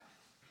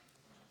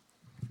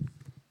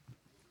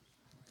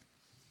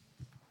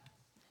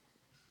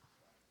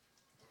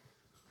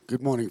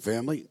Good morning,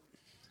 family.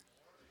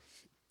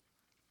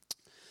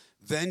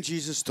 Then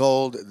Jesus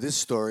told this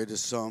story to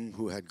some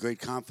who had great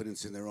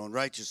confidence in their own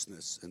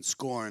righteousness and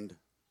scorned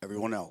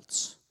everyone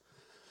else.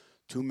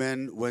 Two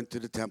men went to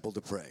the temple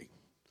to pray.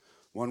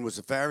 One was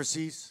a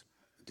Pharisee,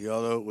 the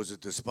other was a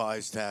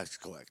despised tax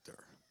collector.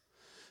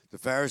 The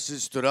Pharisee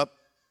stood up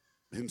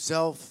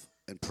himself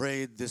and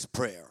prayed this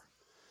prayer.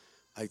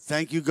 I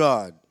thank you,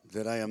 God,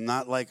 that I am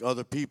not like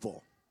other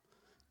people,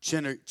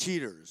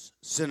 cheaters,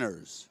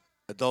 sinners,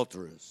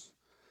 adulterers.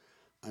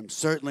 I'm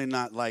certainly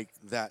not like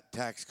that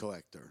tax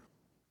collector.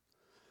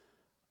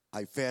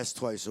 I fast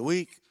twice a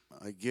week.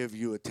 I give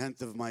you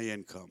 1/10 of my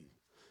income.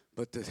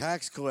 But the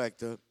tax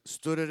collector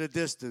stood at a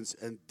distance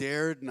and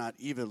dared not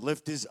even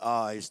lift his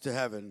eyes to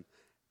heaven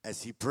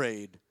as he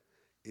prayed.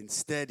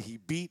 Instead, he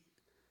beat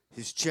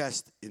his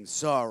chest in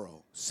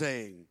sorrow,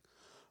 saying,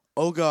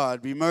 O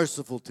God, be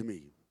merciful to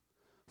me,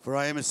 for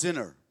I am a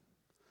sinner.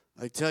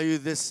 I tell you,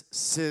 this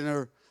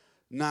sinner,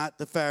 not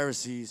the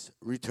Pharisees,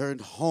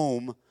 returned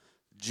home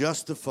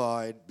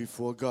justified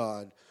before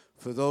God.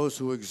 For those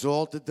who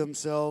exalted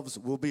themselves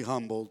will be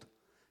humbled,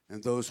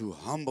 and those who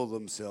humble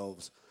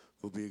themselves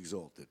will be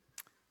exalted.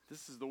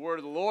 This is the word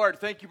of the Lord.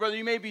 Thank you, brother.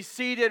 You may be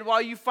seated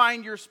while you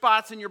find your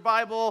spots in your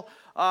Bible.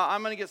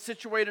 I'm going to get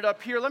situated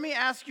up here. Let me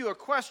ask you a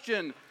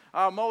question.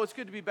 Mo, it's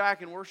good to be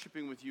back and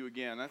worshiping with you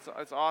again.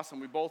 That's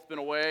awesome. We've both been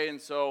away,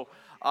 and so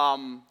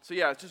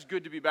yeah, it's just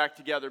good to be back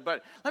together.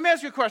 But let me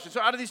ask you a question. So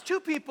out of these two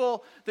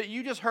people that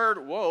you just heard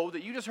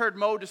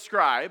Mo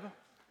describe,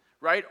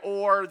 right,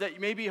 or that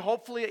maybe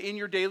hopefully in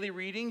your daily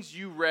readings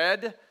you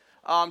read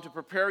to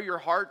prepare your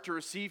heart to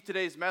receive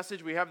today's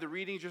message. We have the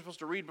readings you're supposed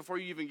to read before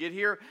you even get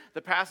here,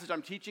 the passage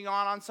I'm teaching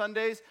on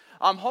Sundays.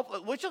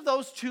 Which of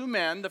those two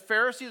men, the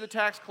Pharisee or the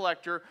tax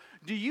collector,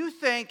 do you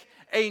think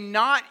a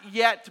not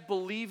yet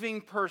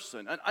believing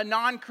person, a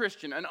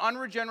non-Christian, an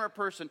unregenerate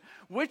person,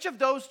 which of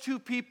those two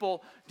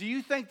people do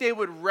you think they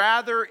would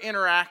rather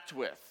interact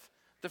with?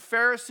 The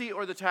Pharisee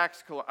or the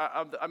tax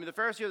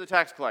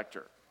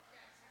collector?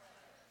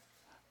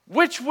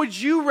 Which would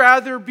you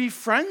rather be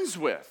friends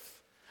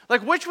with?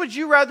 Like, which would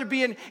you rather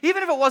be in,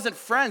 even if it wasn't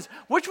friends,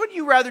 which would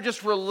you rather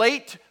just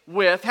relate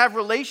with, have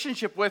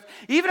relationship with,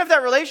 even if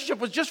that relationship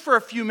was just for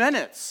a few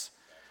minutes?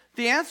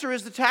 The answer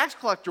is the tax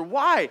collector.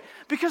 Why?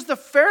 Because the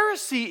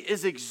Pharisee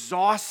is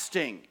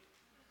exhausting,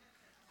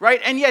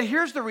 right? And yet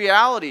here's the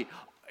reality,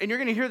 and you're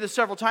going to hear this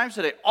several times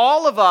today.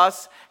 All of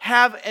us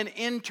have an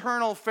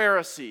internal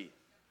Pharisee.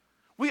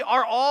 We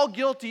are all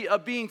guilty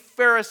of being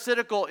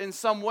pharisaical in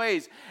some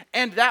ways.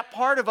 And that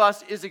part of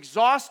us is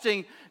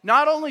exhausting,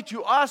 not only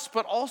to us,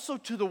 but also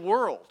to the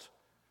world.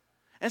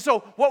 And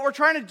so what we're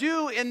trying to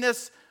do in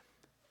this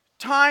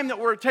time that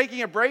we're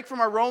taking a break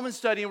from our Roman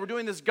study and we're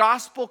doing this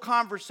gospel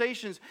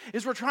conversations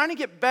is we're trying to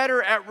get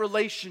better at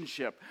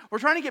relationship. We're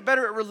trying to get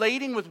better at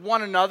relating with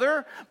one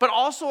another, but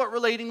also at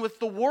relating with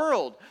the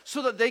world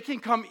so that they can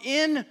come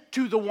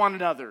into the one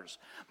another's.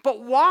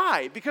 But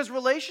why? Because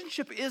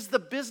relationship is the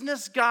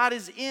business God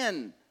is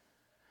in.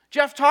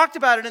 Jeff talked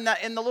about it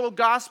in the little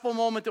gospel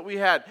moment that we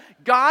had.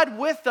 God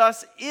with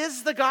us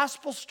is the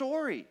gospel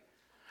story.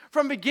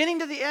 From beginning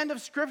to the end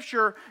of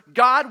Scripture,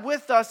 God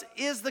with us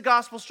is the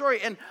gospel story.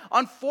 And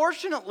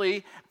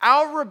unfortunately,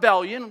 our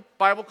rebellion,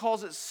 Bible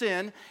calls it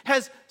sin,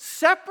 has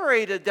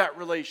separated that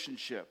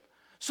relationship.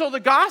 So the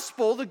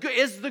gospel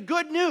is the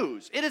good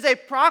news. It is a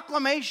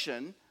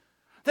proclamation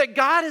that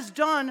God has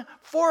done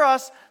for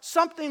us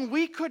something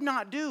we could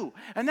not do,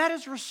 and that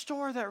is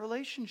restore that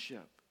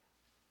relationship.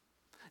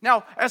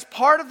 Now, as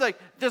part of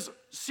this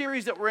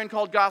series that we're in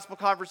called Gospel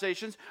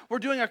Conversations, we're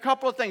doing a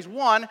couple of things.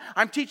 One,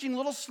 I'm teaching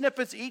little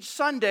snippets each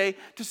Sunday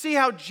to see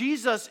how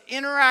Jesus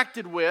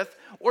interacted with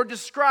or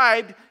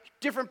described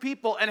different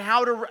people and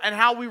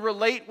how we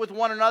relate with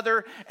one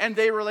another and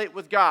they relate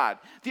with God.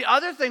 The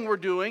other thing we're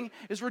doing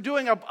is we're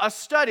doing a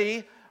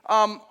study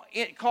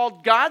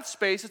called God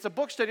Space. It's a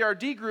book study. Our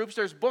D groups,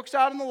 there's books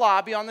out in the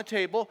lobby on the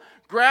table.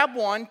 Grab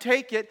one,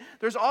 take it.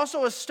 There's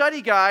also a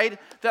study guide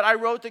that I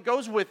wrote that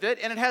goes with it,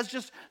 and it has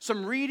just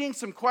some reading,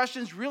 some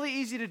questions, really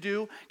easy to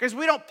do. Because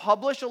we don't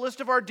publish a list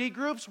of our D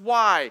groups.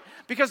 Why?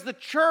 Because the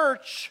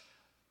church,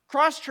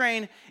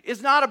 Cross-Train,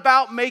 is not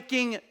about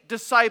making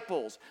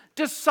disciples.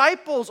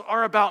 Disciples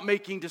are about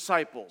making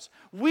disciples.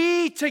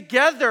 We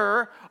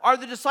together are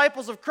the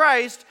disciples of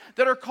Christ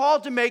that are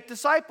called to make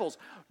disciples.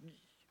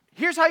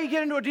 Here's how you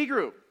get into a D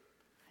group.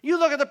 You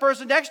look at the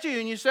person next to you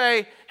and you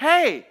say,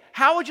 hey,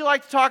 how would you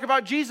like to talk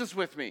about Jesus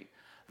with me?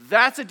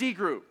 That's a D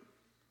group,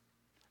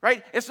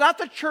 right? It's not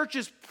the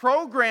church's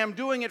program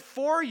doing it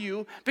for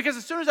you, because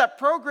as soon as that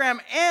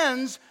program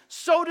ends,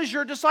 so does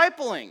your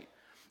discipling.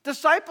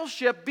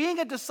 Discipleship, being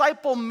a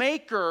disciple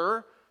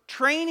maker,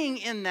 training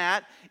in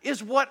that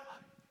is what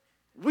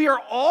we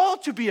are all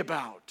to be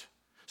about.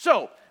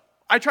 So,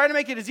 I try to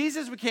make it as easy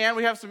as we can.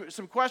 We have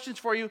some questions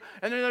for you,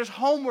 and then there's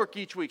homework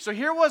each week. So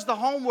here was the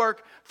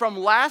homework from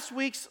last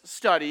week's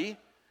study,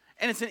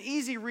 and it's an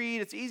easy read.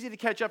 It's easy to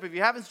catch up. If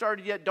you haven't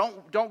started yet,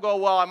 don't go,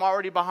 well, I'm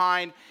already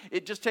behind.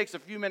 It just takes a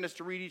few minutes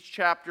to read each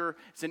chapter.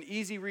 It's an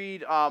easy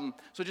read.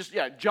 So just,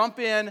 jump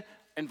in.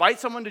 invite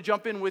someone to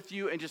jump in with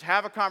you and just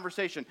have a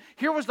conversation.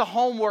 Here was the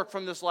homework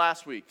from this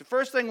last week. The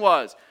first thing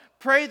was,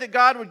 pray that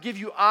God would give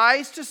you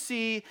eyes to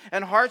see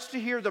and hearts to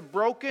hear the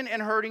broken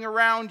and hurting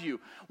around you.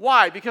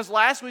 Why? Because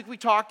last week we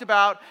talked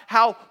about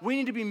how we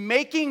need to be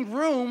making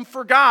room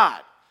for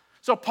God.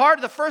 So part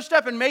of the first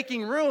step in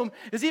making room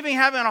is even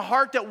having a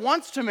heart that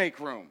wants to make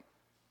room.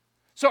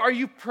 So are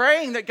you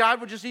praying that God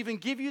would just even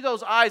give you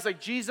those eyes, like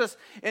Jesus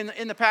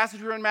in the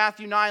passage we were in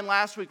Matthew 9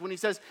 last week when he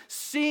says,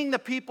 seeing the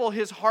people,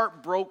 his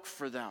heart broke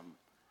for them.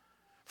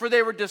 For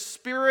they were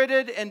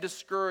dispirited and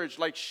discouraged,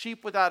 like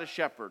sheep without a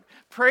shepherd.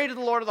 Pray to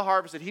the Lord of the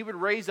harvest that he would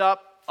raise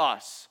up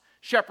us,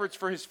 shepherds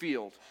for his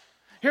field.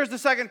 Here's the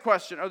second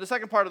question, or the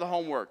second part of the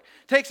homework.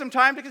 Take some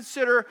time to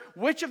consider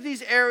which of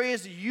these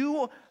areas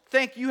you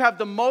think you have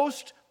the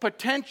most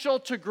potential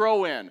to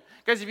grow in.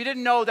 Guys, if you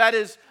didn't know, that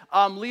is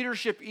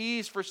leadership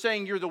ease for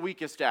saying you're the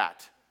weakest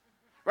at.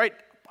 Right?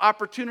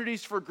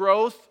 Opportunities for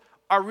growth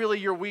are really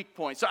your weak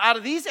points. So out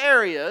of these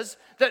areas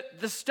that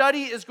the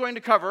study is going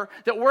to cover,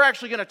 that we're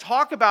actually going to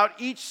talk about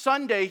each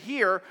Sunday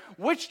here,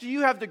 which do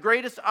you have the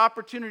greatest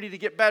opportunity to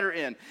get better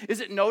in?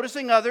 Is it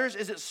noticing others?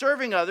 Is it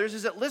serving others?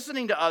 Is it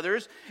listening to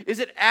others? Is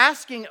it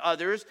asking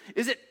others?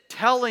 Is it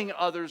telling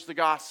others the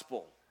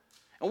gospel?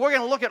 And we're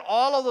going to look at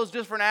all of those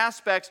different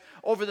aspects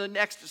over the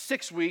next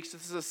 6 weeks.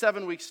 This is a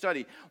 7-week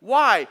study.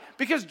 Why?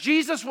 Because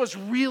Jesus was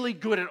really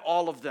good at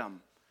all of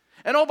them.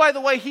 And oh, by the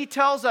way, he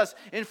tells us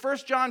in 1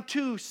 John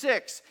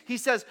 2:6, he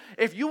says,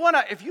 if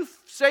you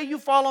say you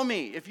follow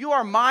me, if you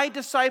are my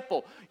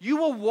disciple, you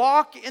will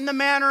walk in the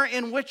manner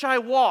in which I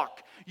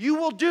walk. You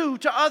will do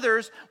to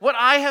others what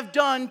I have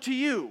done to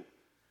you.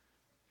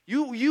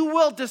 You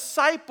will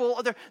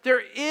disciple.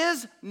 There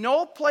is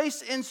no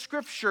place in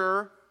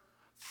Scripture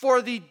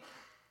for the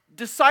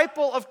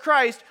disciple of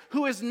Christ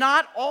who is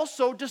not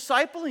also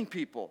discipling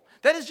people.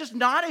 That is just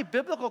not a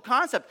biblical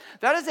concept.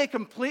 That is a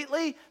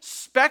completely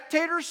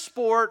spectator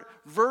sport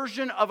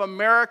version of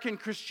American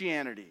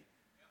Christianity.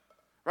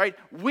 Right?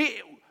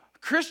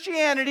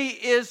 Christianity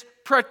is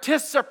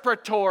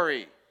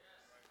participatory.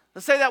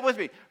 Let's say that with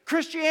me.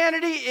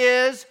 Christianity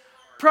is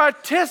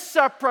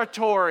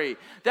participatory.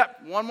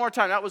 That one more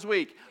time, that was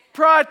weak.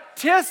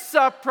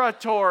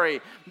 Participatory.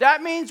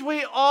 That means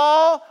we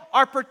all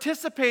are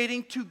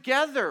participating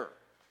together.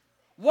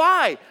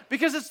 Why?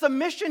 Because it's the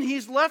mission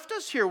he's left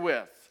us here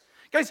with.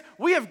 Guys,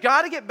 we have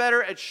got to get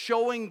better at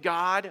showing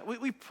God.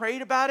 We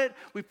prayed about it.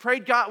 We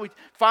prayed God.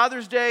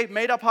 Father's Day,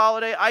 made up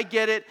holiday. I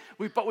get it.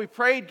 But we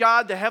prayed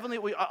God, the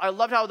heavenly. I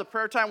loved how the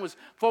prayer time was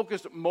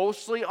focused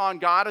mostly on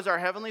God as our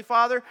heavenly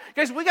Father.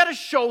 Guys, we got to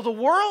show the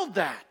world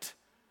that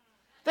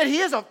he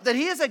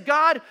is a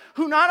God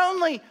who not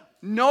only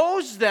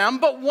knows them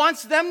but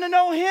wants them to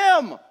know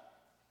Him.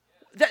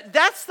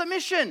 That's the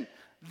mission.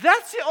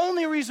 That's the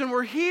only reason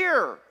we're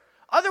here.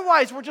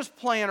 Otherwise, we're just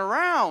playing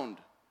around.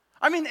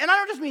 I mean, and I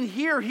don't just mean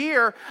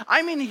here.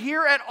 I mean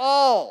here at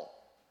all.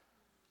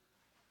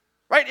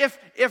 Right?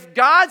 If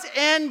God's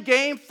end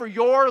game for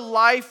your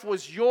life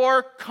was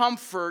your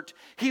comfort,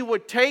 He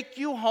would take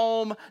you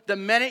home the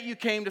minute you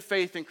came to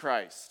faith in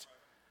Christ.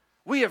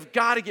 We have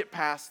got to get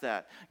past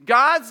that.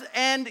 God's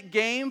end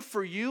game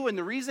for you, and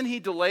the reason He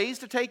delays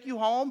to take you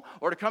home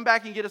or to come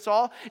back and get us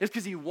all, is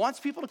because He wants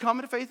people to come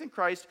into faith in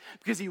Christ,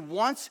 because He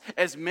wants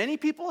as many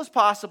people as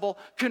possible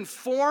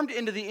conformed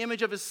into the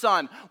image of His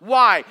Son.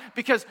 Why?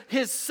 Because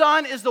His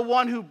Son is the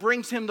one who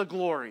brings Him the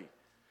glory.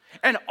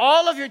 And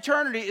all of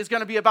eternity is going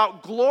to be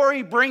about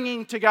glory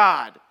bringing to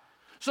God.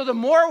 So the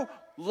more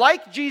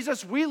like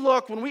Jesus we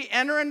look when we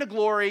enter into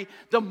glory,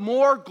 the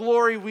more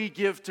glory we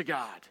give to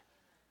God.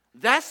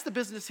 That's the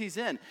business He's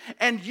in.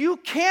 And you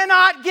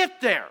cannot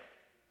get there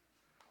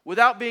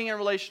without being in a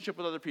relationship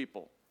with other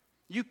people.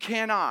 You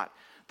cannot.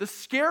 The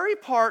scary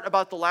part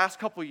about the last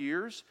couple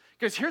years,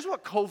 because here's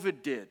what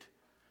COVID did.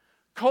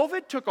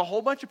 COVID took a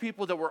whole bunch of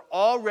people that were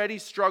already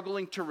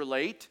struggling to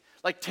relate.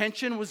 Like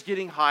tension was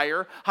getting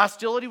higher,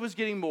 hostility was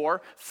getting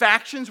more,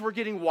 factions were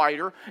getting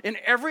wider in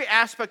every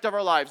aspect of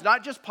our lives,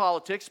 not just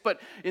politics, but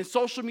in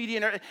social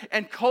media.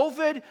 And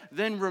COVID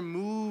then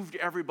removed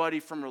everybody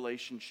from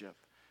relationship.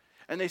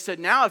 And they said,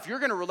 now if you're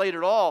going to relate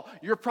at all,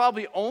 you're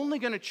probably only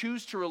going to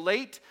choose to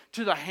relate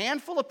to the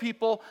handful of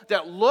people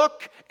that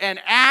look and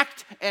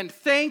act and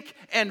think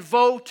and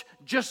vote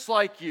just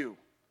like you.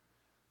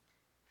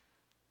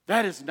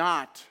 That is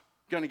not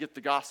going to get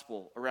the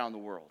gospel around the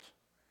world.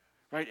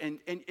 Right? And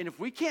if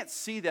we can't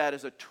see that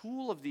as a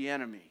tool of the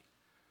enemy,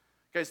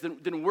 guys, then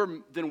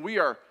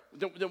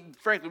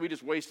frankly, we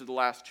just wasted the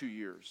last 2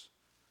 years.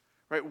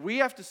 Right? We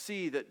have to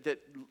see that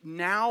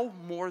now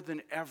more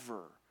than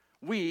ever,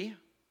 we,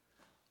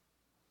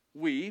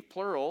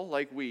 plural,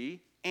 like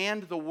we,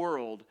 and the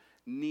world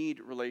need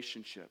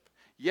relationship.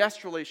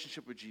 Yes,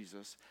 relationship with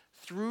Jesus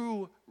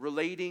through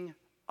relating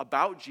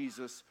about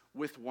Jesus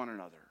with one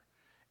another.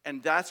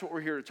 And that's what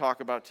we're here to talk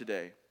about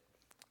today.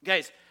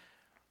 Guys,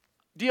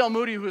 D.L.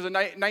 Moody, who was a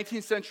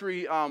 19th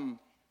century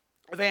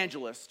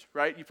evangelist,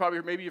 right?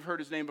 Maybe you've heard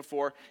his name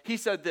before. He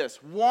said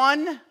this: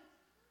 1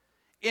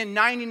 in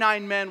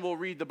 99 men will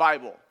read the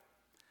Bible.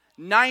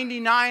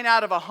 99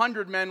 out of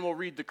 100 men will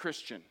read the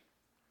Christian.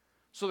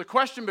 So the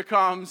question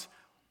becomes,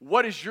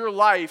 what is your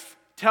life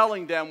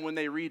telling them when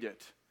they read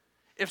it?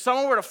 If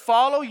someone were to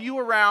follow you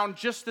around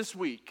just this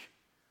week,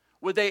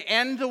 would they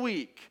end the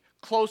week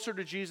closer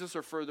to Jesus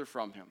or further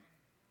from him?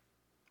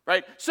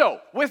 Right?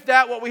 So, with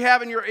that, what we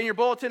have in your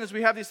bulletin is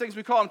we have these things,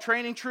 we call them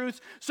training truths.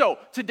 So,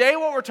 today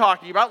what we're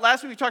talking about,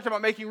 last week we talked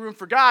about making room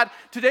for God.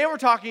 Today we're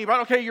talking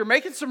about, okay, you're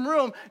making some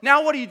room.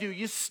 Now what do?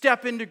 You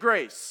step into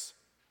grace.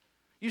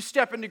 You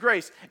step into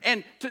grace.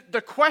 And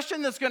the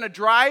question that's going to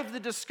drive the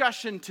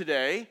discussion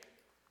today,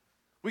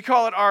 we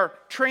call it our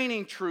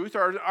training truth,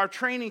 or our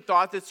training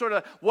thought. That's sort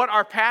of what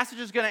our passage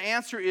is going to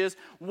answer is,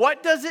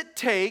 what does it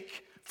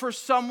take for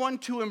someone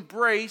to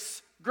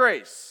embrace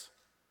grace?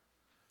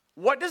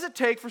 What does it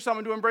take for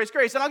someone to embrace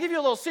grace? And I'll give you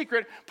a little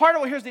secret.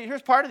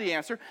 Here's part of the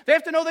answer. They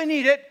have to know they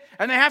need it,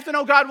 and they have to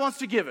know God wants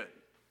to give it.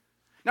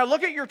 Now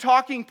look at your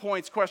talking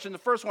points question, the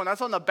first one.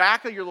 That's on the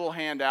back of your little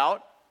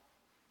handout,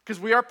 because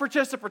we are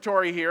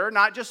participatory here,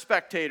 not just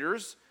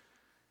spectators.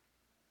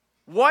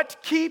 What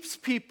keeps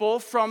people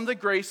from the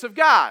grace of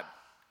God?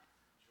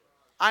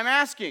 I'm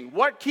asking,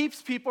 what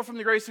keeps people from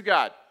the grace of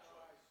God?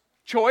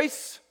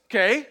 Choice,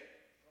 okay.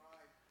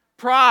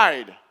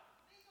 Pride.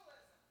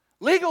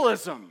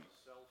 Legalism.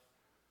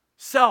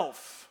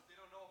 Self.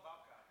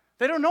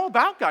 They don't know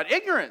about God.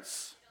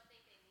 Ignorance.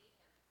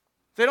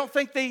 They don't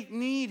think they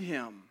need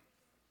him.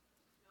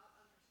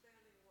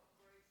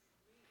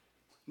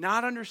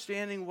 Not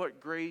understanding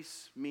what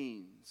grace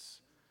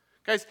means.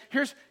 Guys,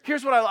 here's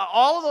what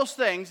all of those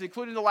things,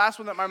 including the last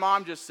one that my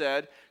mom just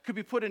said, could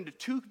be put into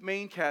two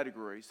main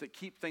categories that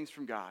keep things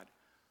from God,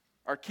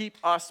 or keep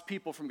us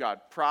people from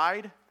God: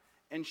 pride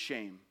and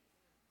shame.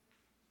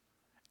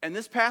 And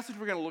this passage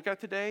we're going to look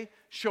at today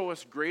show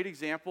us great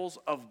examples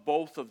of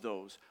both of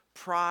those,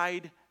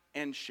 pride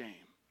and shame.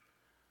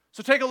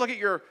 So take a look at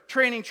your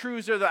training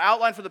truths or the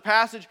outline for the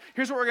passage.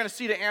 Here's what we're going to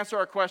see to answer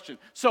our question.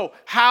 So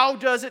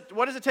what does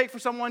it take for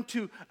someone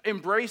to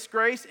embrace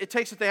grace? It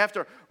takes that they have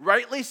to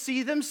rightly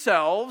see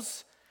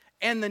themselves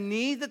and the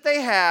need that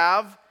they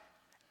have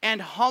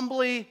and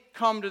humbly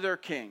come to their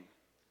King.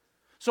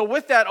 So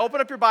with that,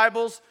 open up your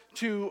Bibles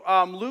to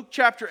Luke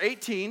chapter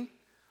 18.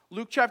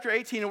 Luke chapter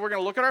 18, and we're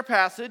going to look at our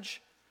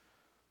passage.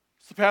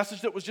 It's the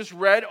passage that was just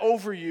read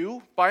over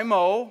you by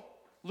Mo.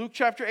 Luke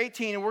chapter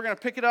 18, and we're going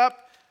to pick it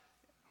up.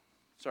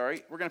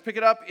 We're going to pick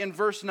it up in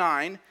verse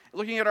 9,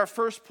 looking at our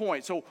first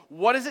point. So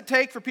what does it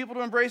take for people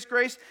to embrace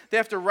grace? They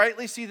have to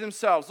rightly see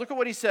themselves. Look at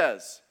what he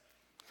says.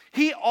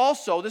 He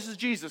also, this is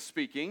Jesus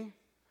speaking,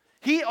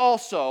 he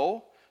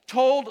also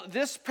told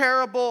this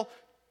parable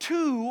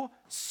to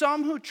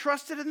some who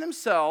trusted in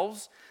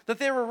themselves that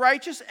they were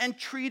righteous and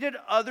treated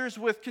others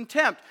with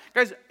contempt.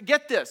 Guys,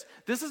 get this.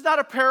 This is not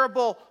a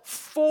parable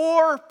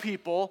for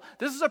people.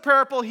 This is a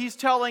parable he's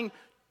telling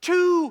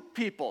to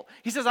people.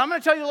 He says, I'm going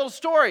to tell you a little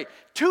story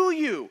to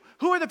you.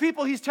 Who are the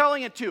people he's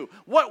telling it to?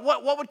 What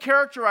would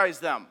characterize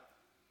them?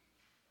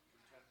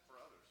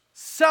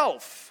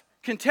 Self,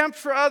 contempt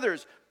for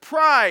others,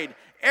 pride,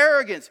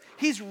 arrogance.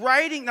 He's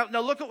writing.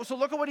 Now look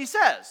at what he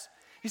says.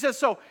 He says,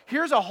 so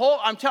here's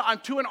I'm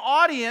to an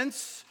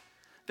audience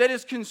that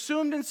is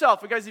consumed in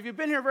self. But guys, if you've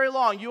been here very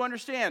long, you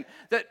understand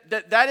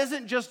that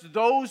isn't just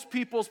those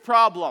people's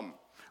problem.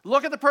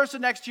 Look at the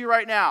person next to you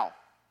right now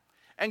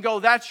and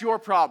go, that's your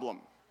problem.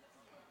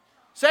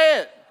 Say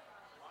it.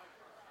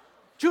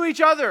 To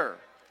each other.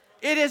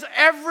 It is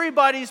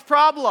everybody's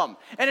problem.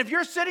 And if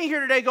you're sitting here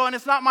today going,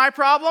 it's not my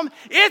problem,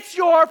 it's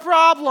your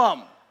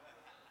problem.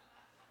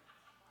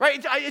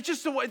 Right? It's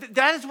just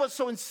that is what's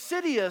so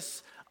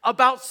insidious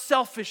about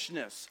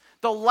selfishness.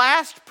 The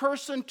last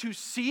person to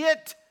see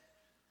it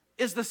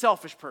is the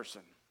selfish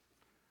person.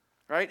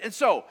 Right? And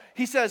so,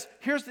 he says,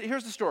 here's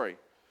the story.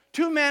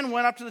 2 men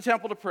went up to the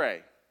temple to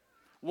pray.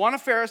 One a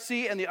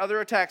Pharisee and the other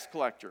a tax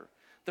collector.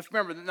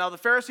 Remember, now the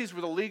Pharisees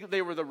were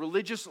they were the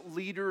religious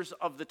leaders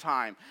of the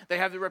time. They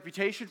have the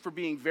reputation for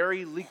being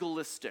very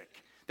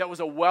legalistic. That was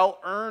a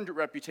well-earned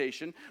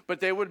reputation, but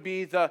they would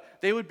be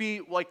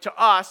like, to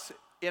us,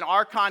 in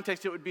our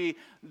context, it would be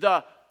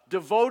the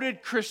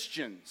devoted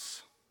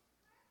Christians.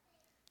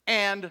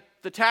 And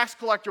the tax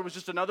collector was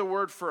just another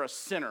word for a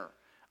sinner.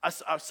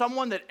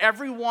 Someone that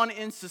everyone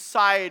in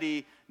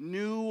society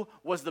knew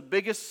was the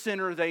biggest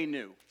sinner they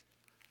knew.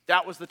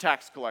 That was the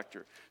tax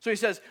collector. So he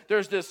says,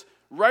 there's this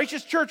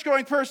righteous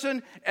church-going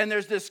person, and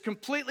there's this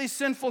completely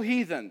sinful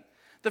heathen.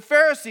 The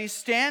Pharisee,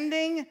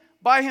 standing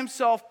by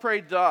himself,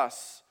 prayed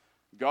thus: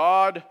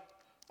 God,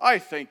 I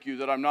thank you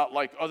that I'm not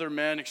like other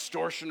men,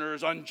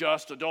 extortioners,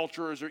 unjust,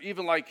 adulterers, or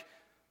even like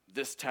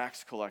this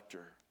tax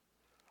collector.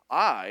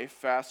 I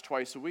fast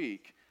twice a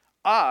week.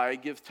 I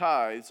give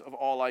tithes of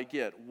all I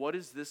get. What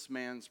is this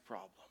man's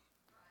problem?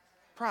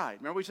 Pride.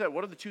 Remember we said,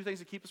 what are the two things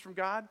that keep us from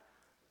God?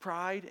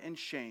 Pride and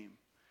shame.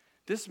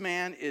 This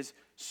man is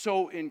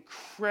so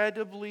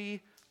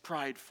incredibly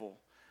prideful.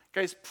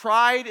 Guys,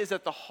 pride is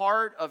at the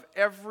heart of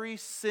every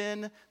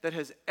sin that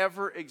has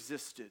ever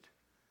existed,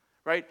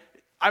 right?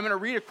 I'm going to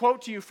read a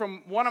quote to you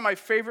from one of my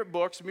favorite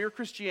books, Mere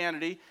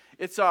Christianity.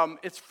 It's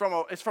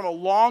from a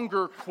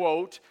longer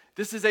quote.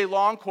 This is a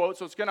long quote,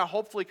 so it's going to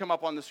hopefully come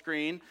up on the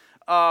screen.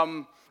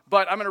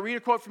 But I'm going to read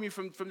a quote from you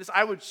from this.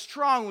 I would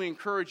strongly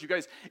encourage you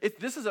guys.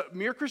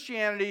 Mere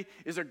Christianity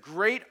is a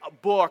great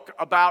book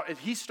about it.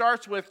 He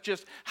starts with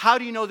just, how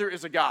do you know there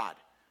is a God?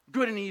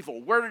 Good and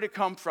evil. Where did it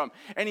come from?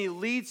 And he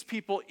leads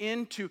people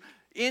into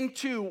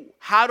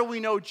how do we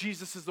know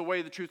Jesus is the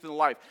way, the truth, and the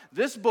life.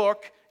 This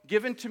book,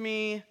 given to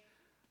me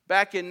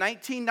back in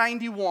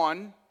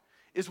 1991,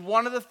 is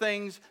one of the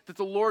things that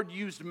the Lord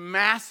used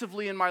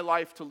massively in my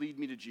life to lead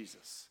me to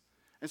Jesus.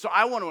 And so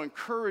I want to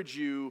encourage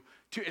you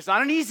to, it's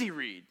not an easy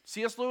read.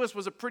 C.S. Lewis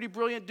was a pretty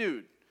brilliant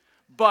dude,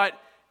 but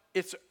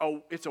it's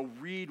a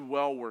read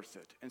well worth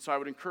it. And so I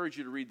would encourage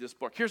you to read this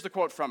book. Here's the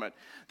quote from it.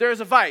 There is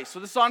a vice. So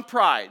this is on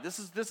pride. This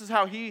is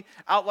how he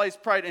outlines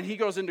pride, and he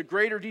goes into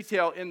greater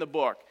detail in the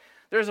book.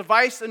 There is a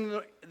vice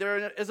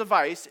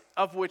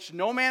of which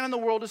no man in the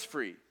world is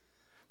free.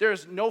 There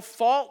is no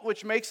fault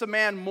which makes a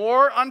man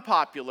more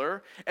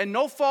unpopular, and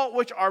no fault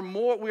which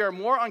we are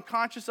more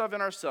unconscious of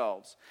in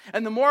ourselves.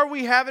 And the more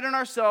we have it in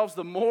ourselves,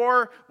 the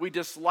more we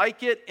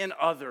dislike it in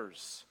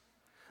others.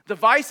 The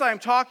vice I am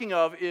talking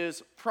of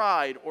is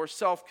pride or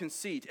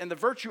self-conceit, and the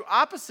virtue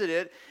opposite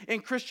it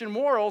in Christian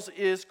morals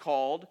is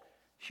called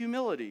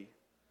humility.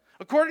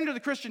 According to the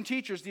Christian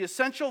teachers, the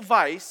essential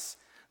vice,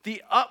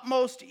 the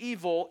utmost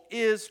evil,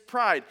 is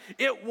pride.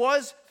 It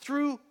was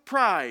through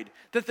pride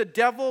that the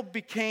devil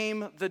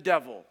became the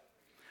devil.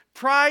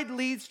 Pride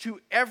leads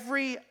to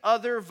every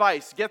other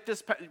vice. Get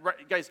this,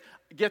 guys,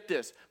 get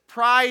this.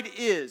 Pride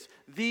is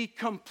the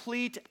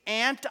complete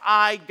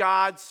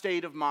anti-God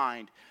state of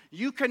mind.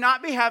 You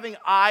cannot be having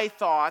I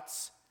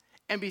thoughts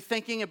and be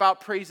thinking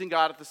about praising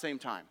God at the same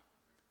time.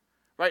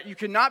 Right? You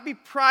cannot be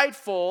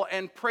prideful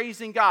and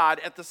praising God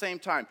at the same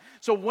time.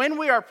 So when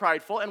we are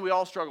prideful, and we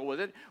all struggle with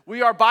it,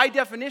 we are by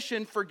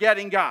definition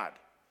forgetting God.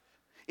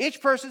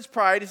 Each person's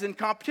pride is in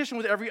competition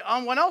with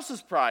everyone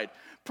else's pride.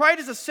 Pride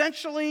is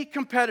essentially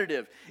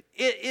competitive.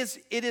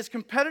 It is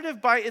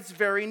competitive by its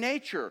very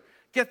nature.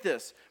 Get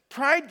this.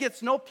 Pride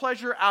gets no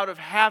pleasure out of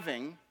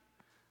having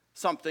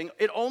something.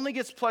 It only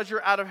gets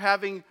pleasure out of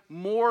having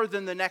more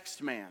than the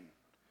next man.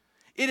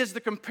 It is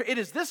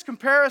this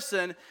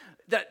comparison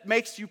that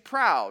makes you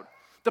proud.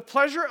 The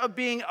pleasure of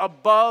being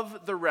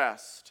above the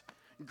rest.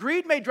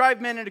 Greed may drive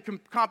men into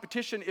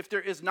competition if there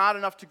is not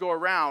enough to go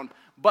around,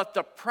 but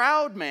the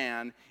proud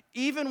man,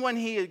 even when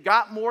he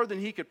got more than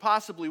he could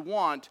possibly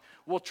want,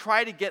 will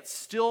try to get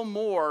still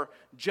more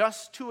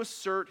just to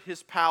assert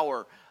his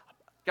power.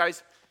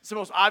 Guys, it's the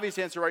most obvious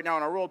answer right now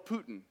in our world,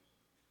 Putin.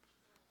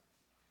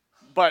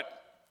 But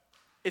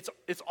it's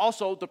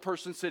also the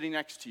person sitting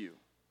next to you,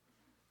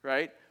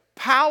 right?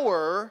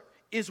 Power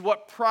is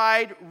what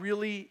pride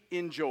really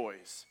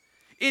enjoys.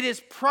 It is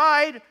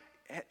pride.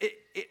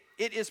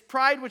 It is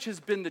pride which has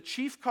been the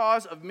chief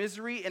cause of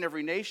misery in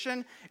every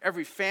nation,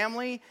 every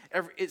family,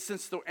 every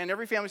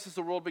family since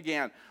the world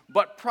began.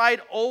 But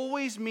pride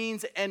always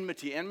means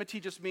enmity. Enmity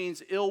just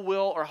means ill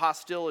will or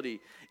hostility.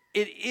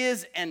 It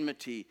is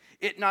enmity.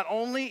 It not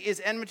only is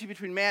enmity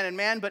between man and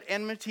man, but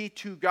enmity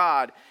to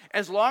God.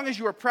 As long as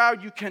you are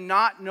proud, you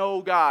cannot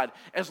know God.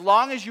 As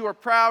long as you are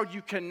proud,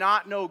 you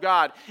cannot know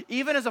God.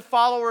 Even as a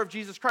follower of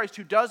Jesus Christ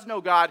who does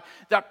know God,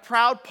 that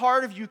proud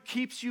part of you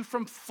keeps you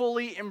from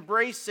fully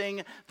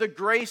embracing the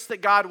grace that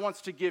God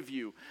wants to give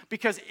you.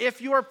 Because if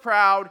you are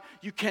proud,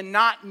 you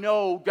cannot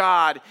know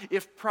God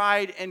if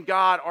pride and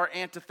God are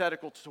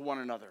antithetical to one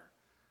another.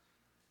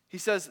 He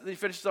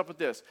finishes up with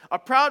this. A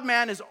proud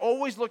man is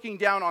always looking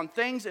down on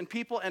things and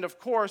people, and of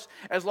course,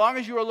 as long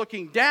as you are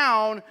looking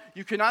down,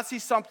 you cannot see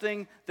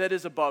something that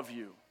is above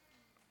you.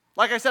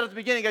 Like I said at the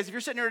beginning, guys, if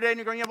you're sitting here today and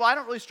you're going, yeah, well, I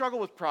don't really struggle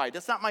with pride.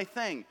 That's not my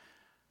thing.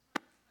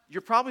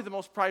 You're probably the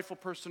most prideful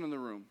person in the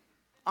room.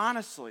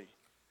 Honestly.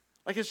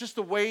 Like, it's just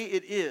the way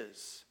it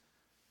is.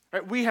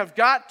 Right? We have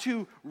got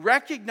to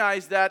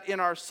recognize that in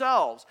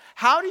ourselves.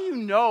 How do you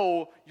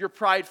know you're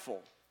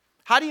prideful?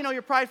 How do you know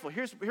you're prideful?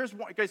 Here's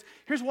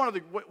one of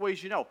the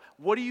ways you know.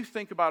 What do you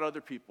think about other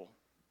people?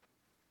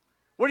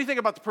 What do you think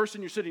about the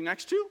person you're sitting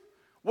next to?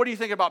 What do you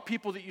think about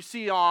people that you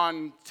see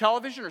on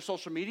television or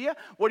social media?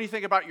 What do you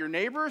think about your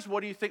neighbors?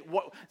 What do you think?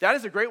 That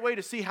is a great way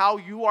to see how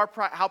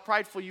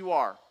prideful you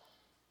are.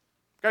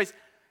 Guys,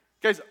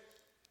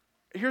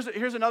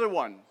 here's another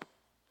one.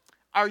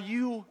 Are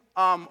you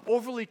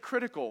overly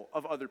critical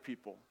of other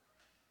people?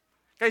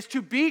 Guys,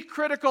 to be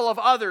critical of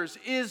others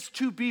is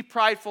to be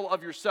prideful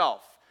of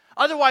yourself.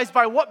 Otherwise,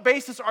 by what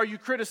basis are you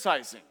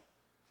criticizing?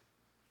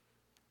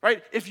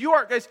 Right? If you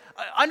are, guys,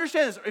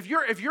 understand this. If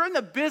you're in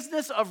the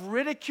business of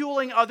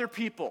ridiculing other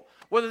people,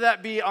 whether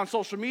that be on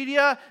social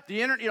media,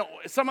 the internet,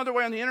 some other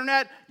way on the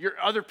internet, your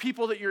other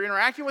people that you're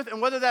interacting with, and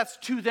whether that's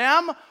to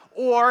them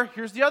or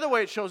here's the other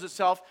way it shows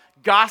itself: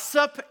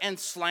 gossip and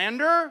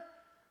slander.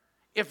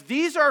 If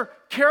these are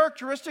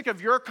characteristic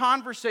of your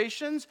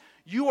conversations,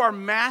 you are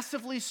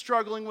massively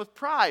struggling with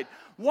pride.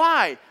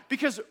 Why?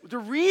 Because the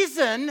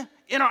reason,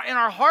 in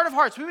our heart of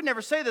hearts, we would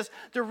never say this,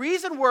 the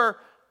reason we're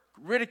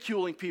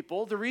ridiculing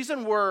people, the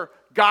reason we're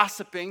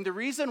gossiping, the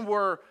reason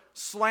we're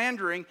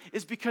slandering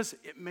is because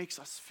it makes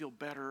us feel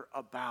better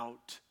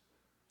about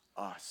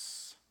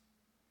us.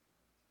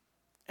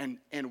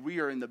 And we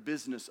are in the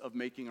business of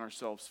making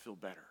ourselves feel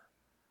better.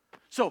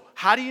 So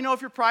how do you know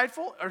if you're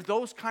prideful? Are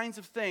those kinds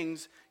of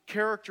things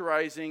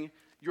characterizing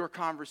your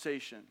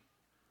conversation?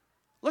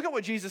 Look at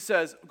what Jesus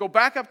says. Go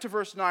back up to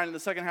verse 9 in the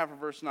second half of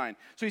verse 9.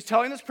 So he's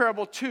telling this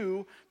parable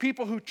to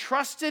people who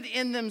trusted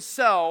in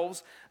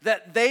themselves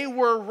that they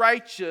were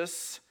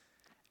righteous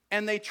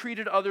and they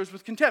treated others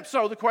with contempt.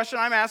 So the question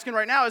I'm asking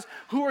right now is,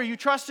 who are you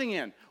trusting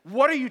in?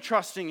 What are you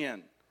trusting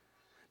in?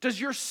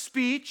 Does your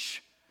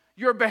speech,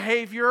 your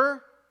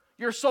behavior,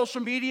 your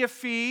social media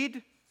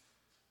feed,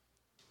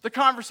 the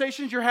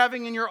conversations you're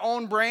having in your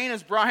own brain,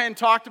 as Brian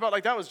talked about,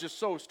 like that was just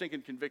so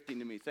stinking convicting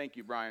to me. Thank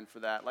you, Brian, for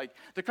that. Like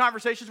the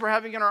conversations we're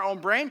having in our own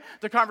brain,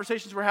 the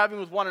conversations we're having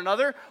with one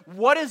another,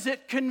 what is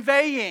it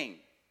conveying?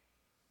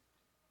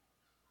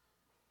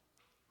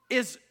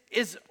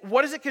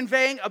 What is it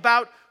conveying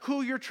about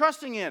who you're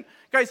trusting in?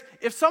 Guys,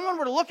 if someone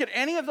were to look at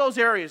any of those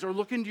areas or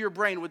look into your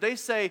brain, would they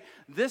say,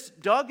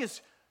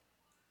 Doug's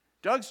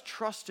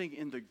trusting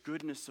in the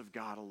goodness of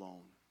God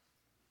alone?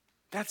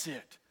 That's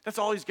it. That's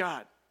all he's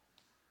got.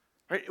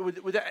 Right?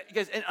 With that,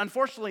 guys, and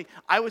unfortunately,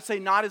 I would say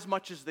not as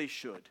much as they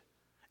should.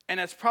 And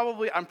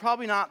I'm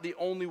probably not the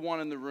only one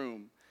in the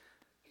room.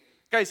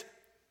 Guys,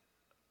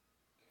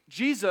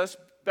 Jesus,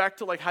 back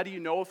to like, how do you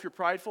know if you're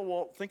prideful?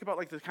 Well, think about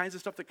like the kinds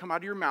of stuff that come out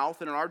of your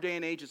mouth. And in our day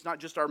and age, it's not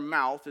just our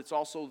mouth. It's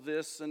also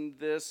this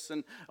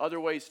and other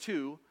ways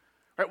too.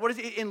 Right? What is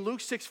it? In Luke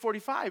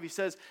 6:45, he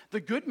says,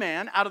 the good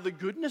man, out of the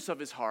goodness of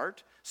his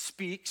heart,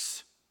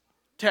 speaks,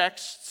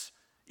 texts,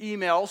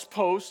 emails,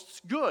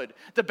 posts, good.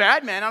 The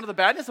bad man, out of the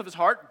badness of his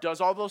heart, does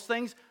all those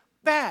things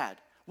bad.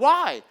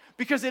 Why?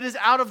 Because it is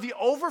out of the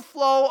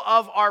overflow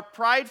of our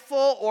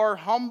prideful or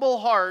humble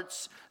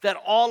hearts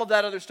that all of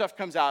that other stuff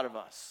comes out of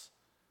us.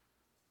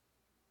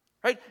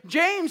 Right?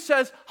 James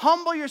says,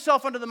 humble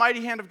yourself under the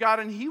mighty hand of God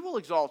and he will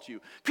exalt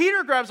you.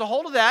 Peter grabs a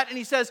hold of that and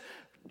he says,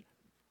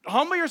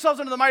 humble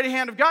yourselves under the mighty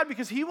hand of God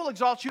because he will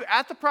exalt you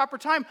at the proper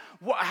time.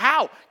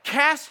 How?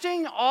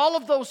 Casting all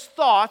of those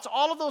thoughts,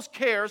 all of those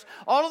cares,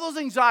 all of those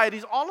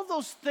anxieties, all of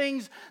those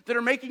things that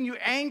are making you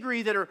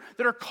angry, that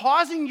are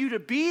causing you to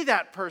be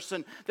that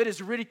person that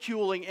is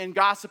ridiculing and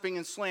gossiping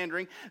and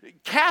slandering.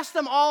 Cast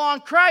them all on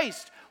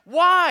Christ.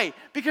 Why?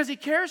 Because he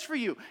cares for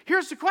you.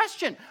 Here's the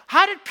question.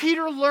 How did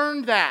Peter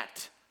learn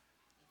that?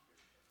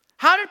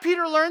 How did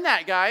Peter learn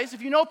that, guys?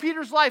 If you know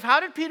Peter's life, how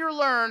did Peter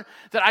learn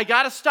that I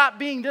got to stop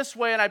being this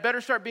way and I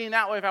better start being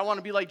that way if I want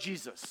to be like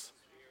Jesus?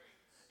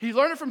 He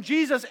learned it from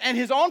Jesus and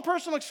his own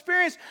personal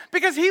experience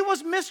because he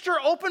was Mr.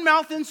 Open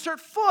Mouth Insert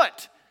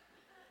Foot.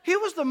 He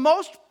was the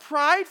most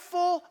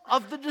prideful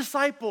of the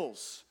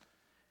disciples.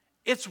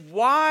 It's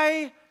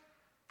why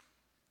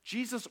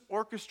Jesus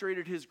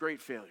orchestrated his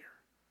great failure,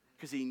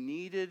 because he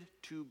needed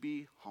to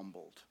be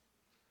humbled.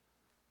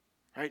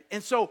 Right?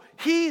 And so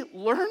he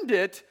learned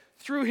it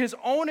through his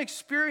own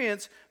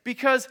experience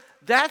because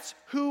that's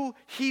who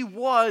he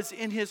was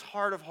in his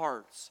heart of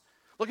hearts.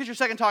 Look at your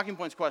second talking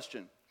points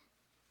question.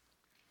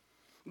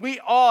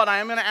 We all, and I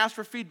am going to ask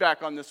for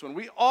feedback on this one,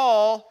 we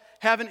all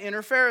have an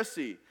inner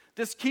Pharisee.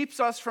 This keeps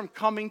us from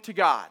coming to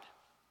God.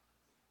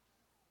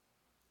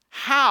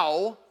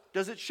 How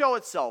does it show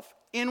itself?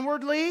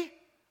 Inwardly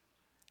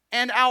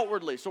and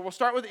outwardly. So we'll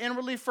start with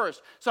inwardly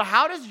first. So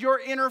how does your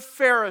inner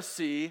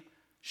Pharisee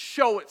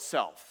show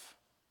itself?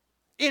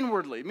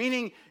 Inwardly,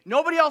 meaning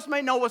nobody else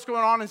might know what's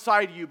going on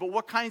inside you, but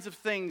what kinds of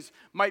things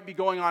might be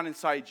going on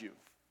inside you?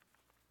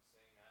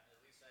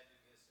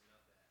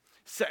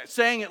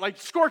 Saying it like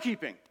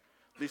scorekeeping.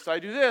 At least I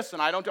do this,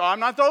 and I'm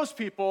not those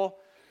people.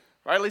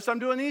 Right? At least I'm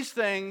doing these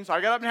things. I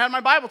got up and had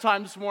my Bible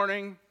time this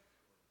morning.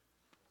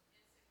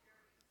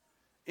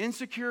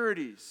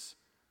 Insecurities.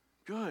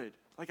 Good.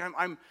 Like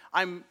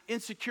I'm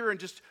insecure in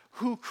just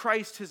who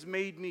Christ has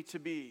made me to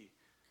be.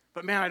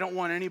 But man, I don't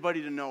want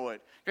anybody to know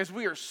it. Guys,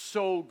 we are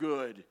so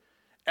good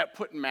at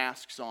putting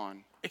masks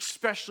on,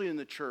 especially in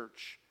the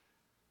church.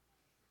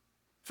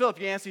 Philip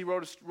Yancey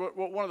wrote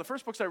one of the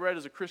first books I read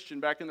as a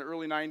Christian back in the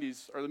early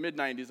 90s, or the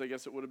mid-90s, I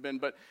guess it would have been.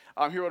 But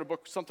he wrote a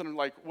book, something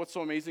like What's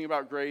So Amazing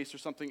About Grace or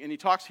something. And he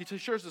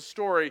shares this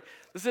story.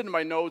 This isn't in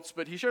my notes,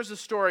 but he shares this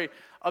story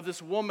of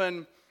this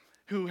woman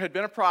who had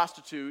been a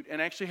prostitute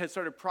and actually had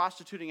started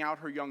prostituting out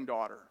her young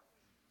daughter,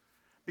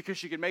 because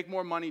she could make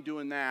more money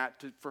doing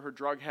that for her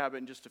drug habit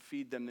and just to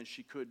feed them than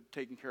she could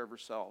taking care of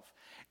herself.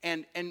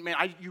 And man,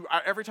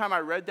 every time I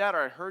read that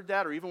or I heard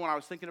that, or even when I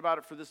was thinking about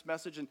it for this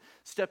message and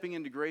stepping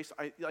into grace,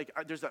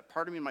 there's that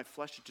part of me in my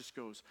flesh that just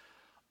goes,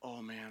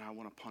 oh man, I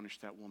want to punish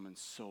that woman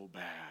so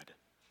bad.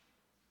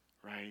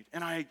 Right?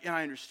 And I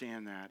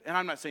understand that. And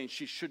I'm not saying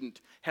she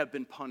shouldn't have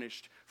been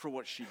punished for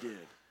what she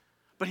did.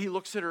 But he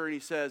looks at her and he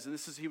says, and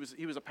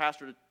he was a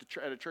pastor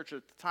at a church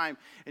at the time,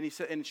 and he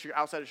said,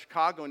 outside of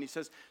Chicago, and he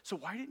says, so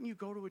why didn't you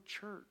go to a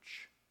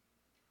church?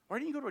 Why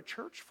didn't you go to a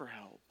church for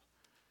help?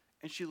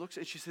 And she looks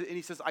and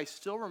he says, I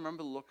still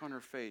remember the look on her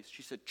face.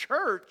 She said,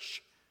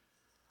 church?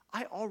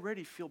 I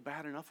already feel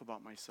bad enough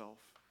about myself.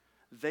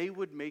 They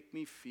would make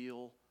me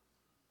feel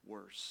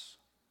worse.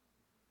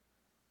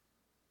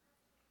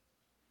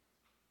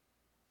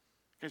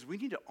 Guys, we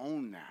need to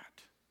own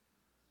that.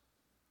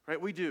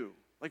 Right? We do.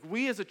 Like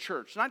we as a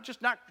church, not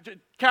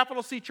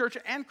capital C church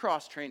and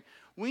Cross Train,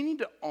 we need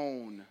to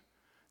own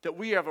that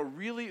we're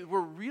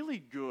really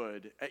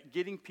good at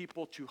getting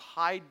people to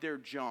hide their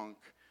junk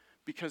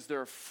because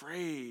they're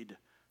afraid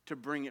to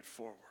bring it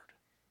forward.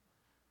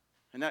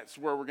 And that's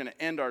where we're going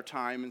to end our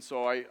time, and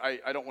so I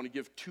don't want to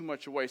give too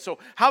much away. So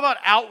how about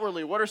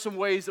outwardly? What are some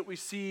ways that we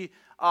see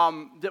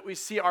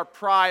our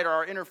pride or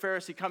our inner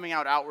Pharisee coming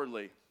out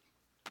outwardly?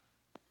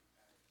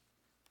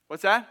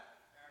 What's that?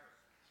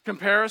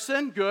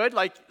 Comparison, good.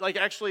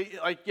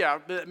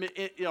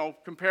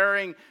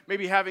 Comparing,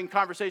 maybe having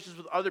conversations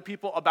with other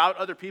people about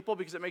other people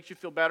because it makes you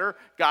feel better.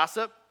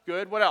 Gossip,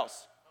 good. What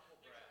else?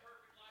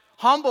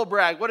 Humble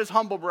brag. What is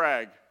humble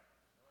brag?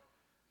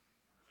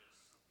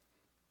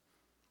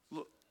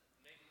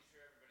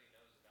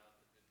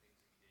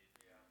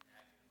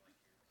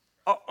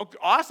 Oh,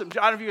 awesome. I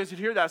don't know if you guys could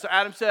hear that. So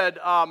Adam said,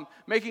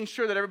 making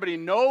sure that everybody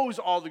knows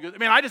all the good. I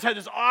mean, I just had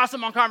this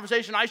awesome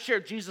conversation. I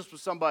shared Jesus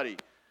with somebody.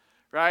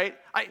 Right?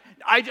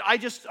 I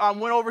just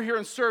went over here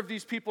and served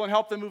these people and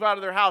helped them move out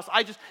of their house.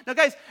 Now,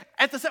 guys,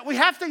 we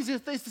have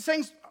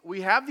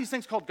these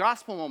things called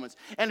gospel moments.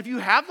 And if you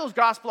have those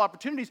gospel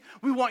opportunities,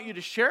 we want you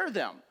to share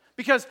them.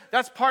 Because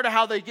that's part of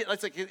how they get,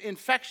 it's like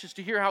infectious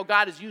to hear how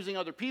God is using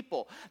other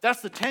people.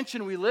 That's the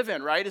tension we live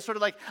in, right? It's sort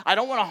of like, I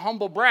don't want to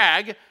humble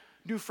brag,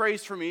 new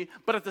phrase for me,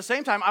 but at the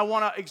same time, I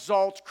want to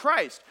exalt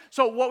Christ.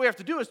 So what we have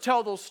to do is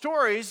tell those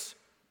stories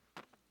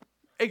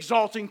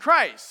exalting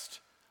Christ.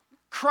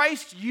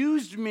 Christ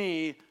used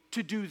me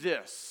to do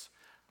this.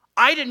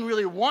 I didn't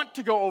really want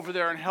to go over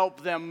there and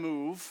help them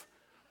move,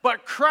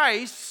 but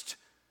Christ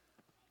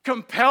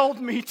compelled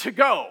me to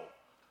go,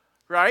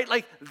 right?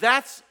 Like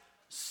that's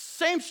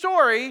same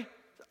story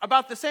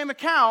about the same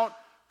account,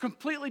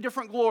 completely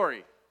different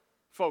glory,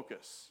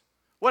 focus.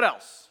 What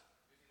else?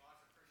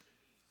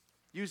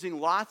 Using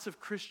lots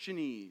of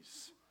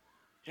Christianese.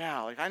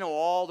 Yeah, like I know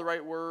all the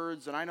right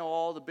words, and I know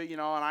all the big,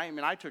 and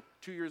I took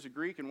 2 years of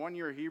Greek and 1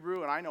 year of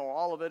Hebrew, and I know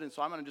all of it, and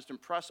so I'm going to just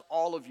impress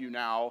all of you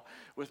now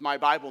with my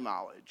Bible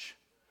knowledge.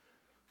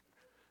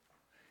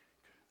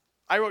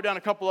 I wrote down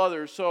a couple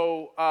others.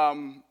 So,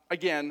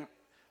 again,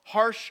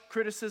 harsh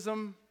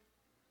criticism,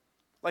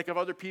 like of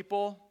other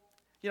people.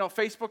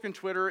 Facebook and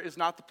Twitter is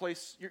not the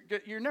place.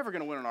 You're never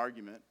going to win an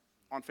argument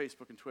on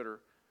Facebook and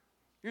Twitter.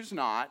 You're just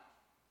not,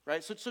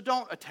 right? So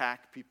don't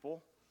attack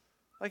people.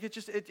 Like it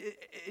just,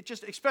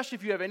 especially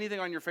if you have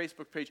anything on your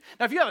Facebook page.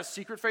 Now, if you have a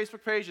secret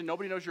Facebook page and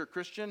nobody knows you're a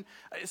Christian,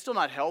 it's still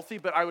not healthy.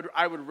 But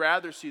I would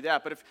rather see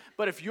that.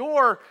 But if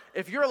you're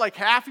like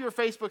half of your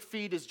Facebook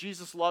feed is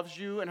Jesus loves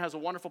you and has a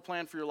wonderful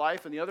plan for your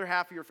life, and the other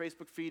half of your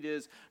Facebook feed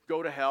is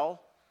go to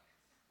hell,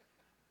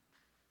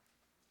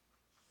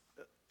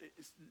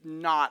 it's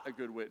not a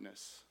good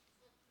witness,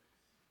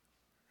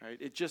 right?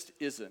 It just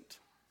isn't.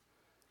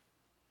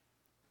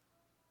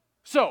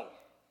 So,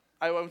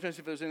 I want to see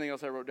if there's anything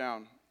else I wrote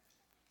down.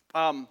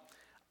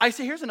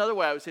 Here's another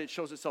way I would say it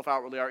shows itself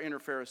outwardly, our inner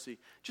Pharisee.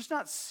 Just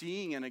not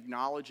seeing and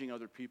acknowledging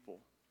other people.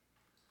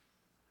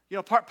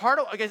 Part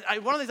of, I guess,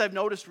 one of the things I've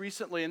noticed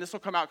recently, and this will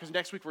come out because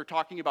next week we're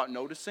talking about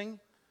noticing,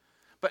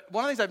 but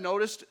one of the things I've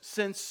noticed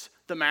since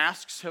the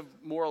masks have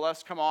more or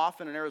less come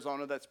off, and in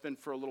Arizona that's been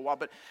for a little while,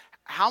 but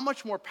how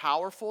much more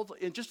powerful,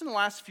 just in the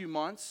last few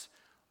months,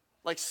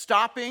 like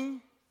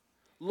stopping,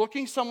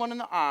 looking someone in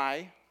the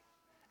eye,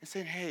 and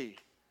saying, hey,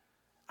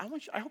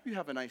 I hope you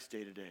have a nice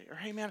day today. Or,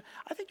 hey, man,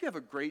 I think you have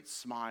a great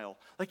smile.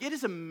 Like, it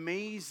is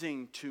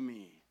amazing to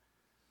me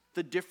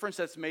the difference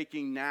that's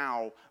making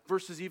now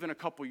versus even a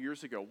couple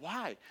years ago.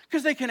 Why?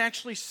 Because they can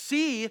actually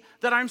see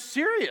that I'm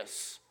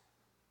serious.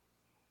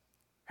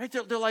 Right?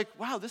 They're like,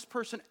 wow, this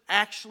person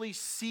actually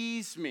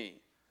sees me.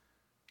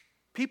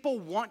 People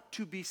want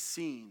to be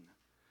seen.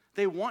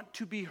 They want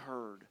to be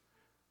heard.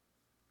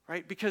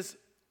 Right? Because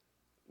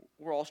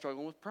we're all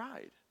struggling with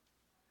pride.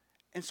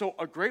 And so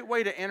a great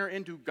way to enter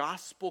into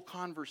gospel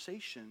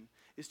conversation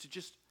is to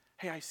just,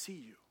 hey, I see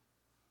you.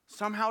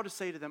 Somehow to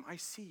say to them, I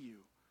see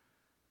you.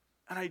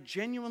 And I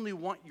genuinely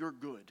want your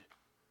good.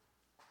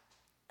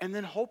 And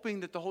then hoping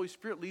that the Holy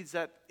Spirit leads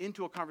that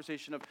into a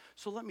conversation of,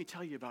 so let me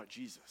tell you about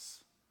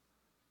Jesus.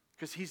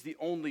 Because he's the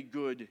only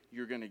good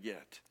you're going to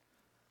get.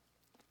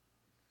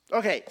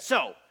 Okay,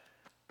 so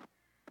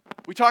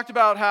we talked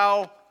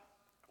about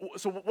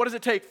so what does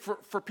it take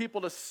for people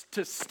to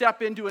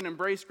step into and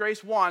embrace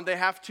grace? One, they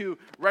have to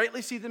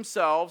rightly see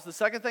themselves. The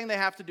second thing they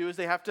have to do is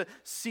they have to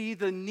see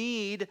the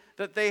need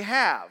that they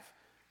have.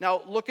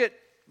 Now, look at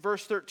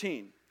verse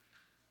 13.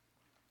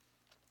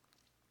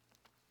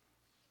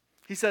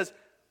 He says,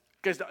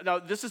 guys, now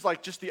this is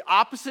like just the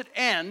opposite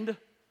end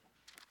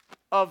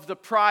of the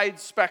pride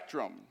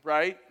spectrum,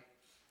 right?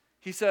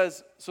 He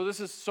says, so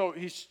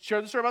he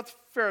shared the story about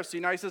the Pharisee.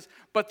 Now he says,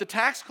 but the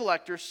tax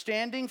collector,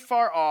 standing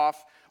far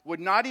off, would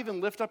not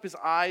even lift up his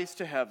eyes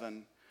to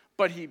heaven,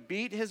 but he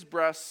beat his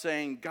breast,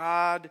 saying,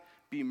 God,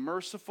 be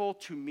merciful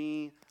to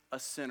me, a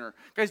sinner.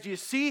 Guys, do you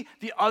see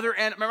the other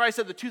end? Remember I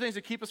said the two things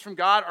that keep us from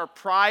God are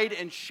pride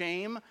and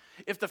shame?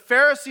 If the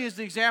Pharisee is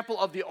the example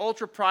of the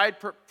ultra pride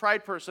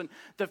person,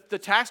 the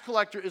tax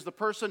collector is the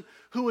person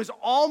who is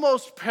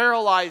almost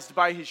paralyzed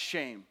by his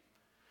shame.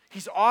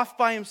 He's off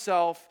by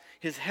himself.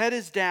 His head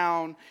is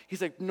down.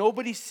 He's like,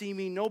 nobody see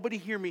me, nobody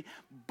hear me.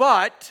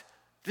 But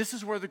this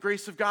is where the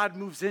grace of God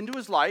moves into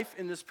his life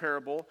in this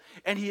parable,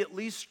 and he at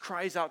least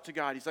cries out to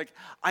God. He's like,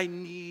 I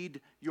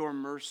need your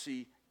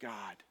mercy,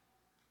 God.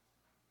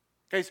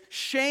 Guys,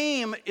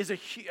 shame is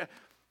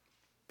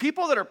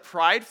people that are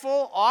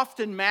prideful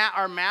often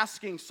are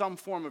masking some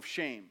form of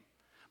shame.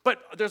 But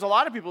there's a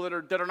lot of people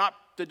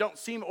that don't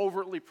seem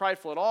overtly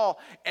prideful at all,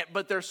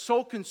 but they're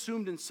so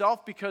consumed in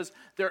self because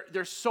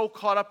they're so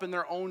caught up in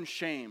their own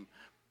shame.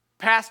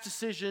 Past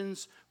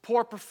decisions,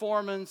 poor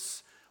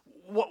performance,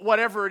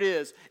 whatever it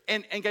is.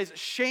 And guys,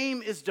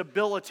 shame is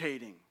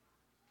debilitating.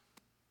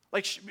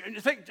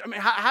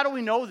 How do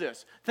we know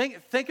this?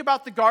 Think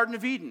about the Garden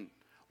of Eden.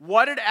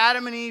 What did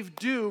Adam and Eve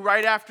do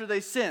right after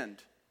they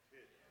sinned?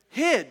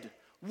 Hid.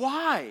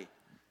 Why?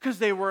 Because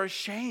they were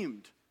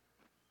ashamed.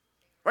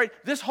 Right?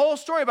 This whole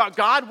story about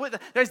God,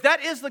 guys,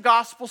 that is the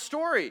gospel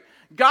story.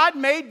 God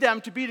made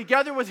them to be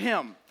together with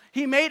him.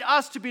 He made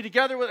us to be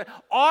together with him.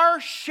 Our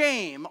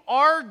shame,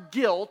 our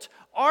guilt,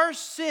 our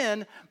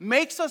sin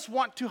makes us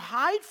want to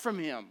hide from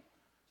him.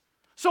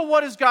 So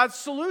what is God's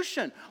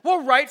solution?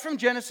 Well, right from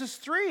Genesis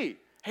 3.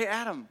 Hey,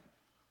 Adam,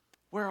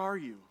 where are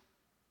you?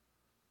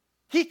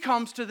 He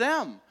comes to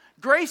them.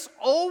 Grace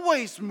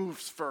always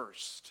moves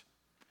first.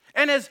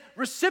 And as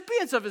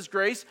recipients of his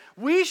grace,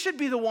 we should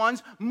be the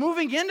ones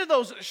moving into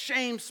those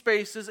shame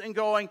spaces and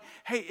going,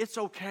 hey, it's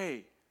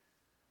okay.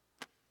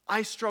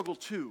 I struggle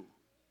too.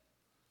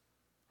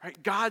 Right?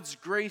 God's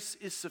grace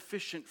is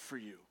sufficient for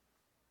you.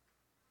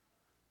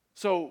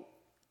 So,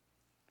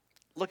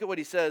 look at what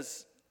he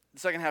says, the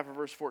second half of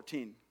verse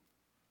 14.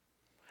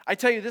 I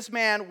tell you, this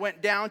man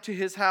went down to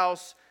his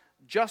house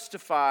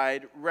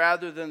justified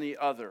rather than the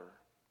other.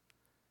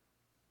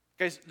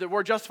 Guys, the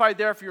word justified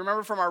there, if you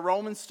remember from our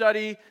Roman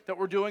study that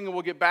we're doing, and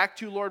we'll get back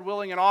to, Lord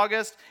willing, in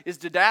August, is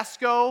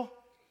didasko.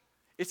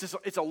 It's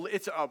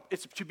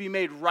to be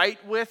made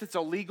right with. It's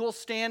a legal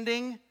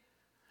standing,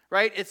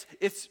 right?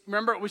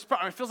 Remember,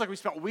 it feels like we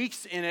spent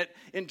weeks in it,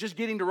 in just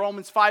getting to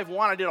Romans 5:1.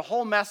 I did a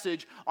whole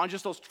message on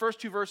just those first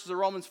two verses of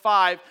Romans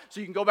 5, so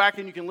you can go back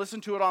and you can listen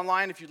to it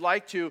online if you'd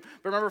like to.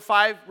 But remember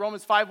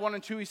Romans 5:1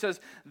 and 2, he says,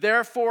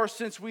 therefore,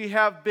 since we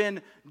have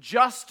been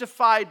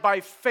justified by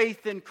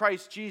faith in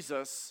Christ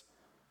Jesus,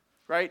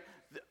 right?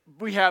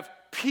 We have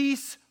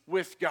peace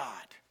with God.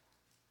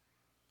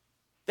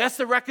 That's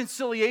the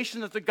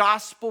reconciliation that the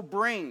gospel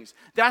brings.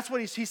 That's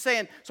what he's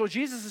saying. So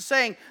Jesus is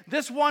saying,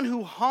 this one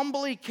who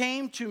humbly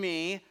came to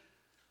me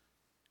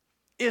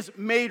is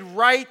made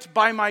right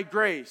by my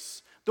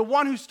grace. The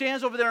one who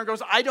stands over there and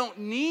goes, I don't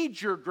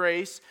need your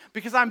grace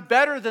because I'm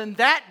better than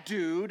that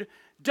dude,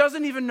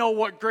 doesn't even know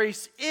what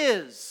grace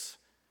is.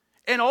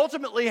 And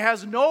ultimately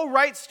has no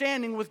right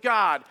standing with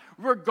God,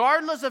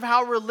 regardless of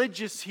how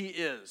religious he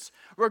is,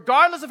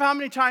 regardless of how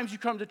many times you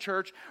come to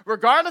church,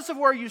 regardless of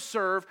where you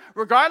serve,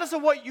 regardless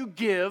of what you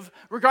give,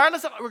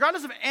 regardless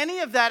of any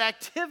of that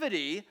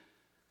activity.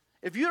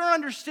 If you don't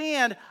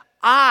understand,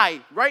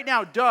 right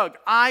now, Doug,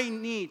 I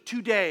need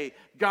today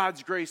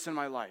God's grace in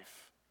my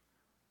life,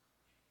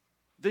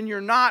 then you're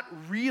not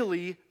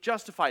really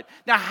justified.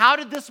 Now, how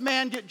did this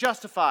man get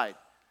justified?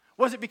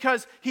 Was it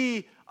because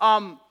he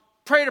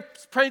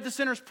prayed the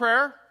sinner's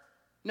prayer?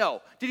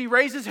 No. Did he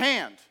raise his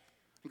hand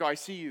and go, I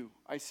see you,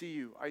 I see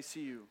you, I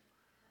see you?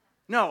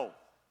 No.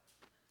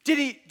 Did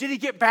he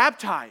get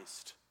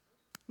baptized?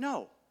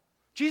 No.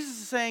 Jesus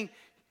is saying,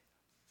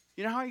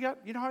 you know how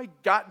he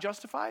got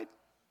justified?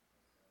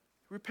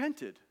 He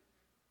repented.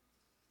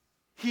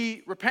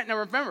 Now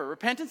remember,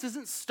 repentance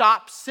isn't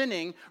stop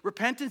sinning.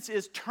 Repentance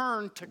is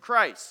turn to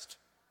Christ.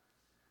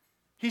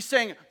 He's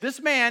saying,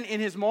 this man in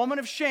his moment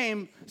of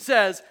shame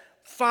says,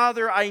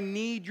 Father, I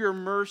need your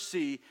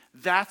mercy.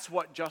 That's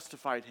what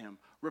justified him.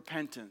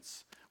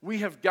 Repentance. We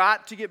have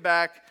got to get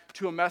back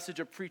to a message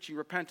of preaching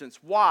repentance.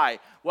 Why?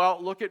 Well,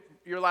 look at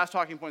your last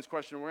talking points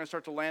question. We're going to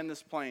start to land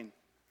this plane.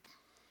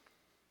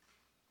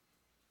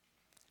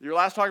 Your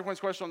last talking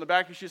points question on the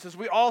back of your sheet says,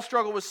 we all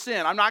struggle with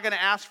sin. I'm not going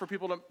to ask for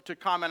people to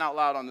comment out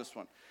loud on this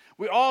one.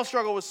 We all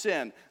struggle with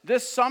sin.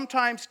 This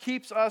sometimes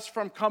keeps us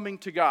from coming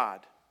to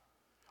God.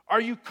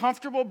 Are you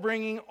comfortable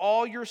bringing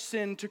all your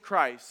sin to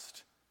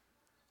Christ?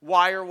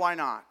 Why or why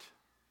not?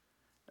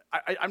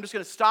 I'm just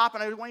going to stop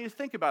and I want you to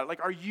think about it.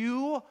 Like, are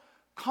you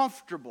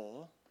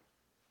comfortable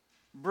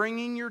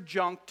bringing your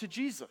junk to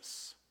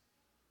Jesus?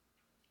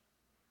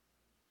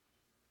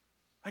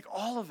 Like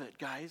all of it,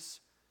 guys.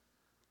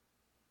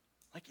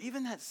 Like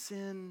even that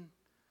sin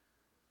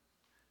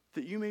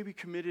that you maybe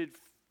committed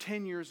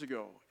 10 years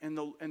ago and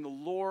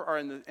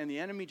the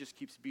enemy just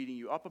keeps beating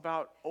you up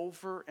about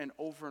over and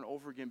over and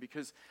over again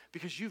because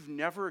you've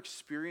never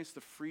experienced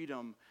the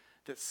freedom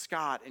that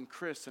Scott and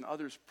Chris and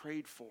others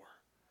prayed for.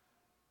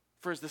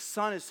 For as the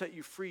Son has set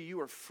you free, you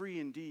are free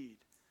indeed.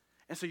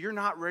 And so you're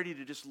not ready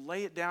to just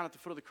lay it down at the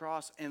foot of the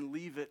cross and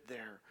leave it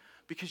there,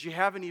 because you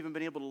haven't even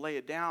been able to lay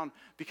it down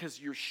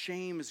because your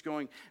shame is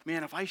going,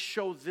 man, if I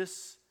show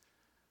this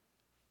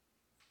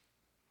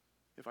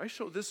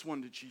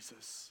one to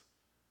Jesus,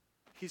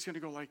 he's going to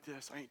go like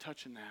this. I ain't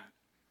touching that.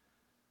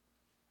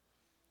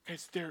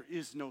 Guys, there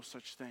is no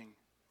such thing.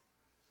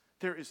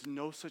 There is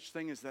no such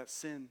thing as that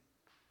sin.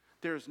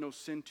 There is no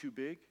sin too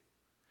big.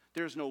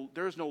 There is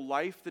no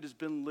life that has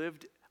been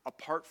lived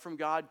apart from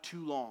God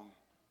too long.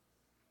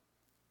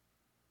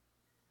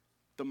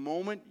 The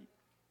moment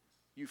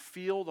you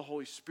feel the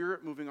Holy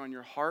Spirit moving on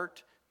your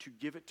heart to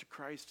give it to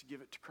Christ, give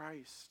it to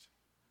Christ.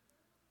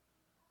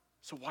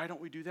 So why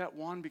don't we do that?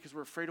 One, because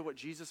we're afraid of what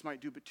Jesus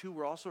might do. But two,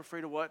 we're also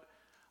afraid of what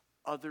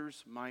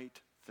others might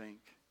think.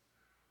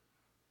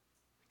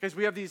 Guys,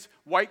 we have these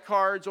white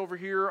cards over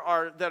here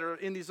that are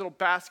in these little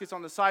baskets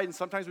on the side, and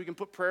sometimes we can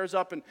put prayers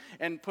up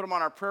and put them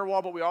on our prayer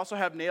wall, but we also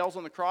have nails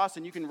on the cross,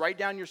 and you can write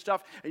down your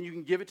stuff, and you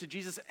can give it to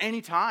Jesus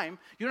anytime.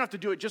 You don't have to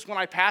do it just when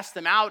I pass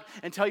them out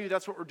and tell you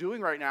that's what we're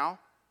doing right now.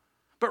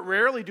 But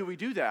rarely do we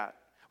do that.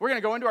 We're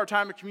going to go into our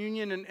time of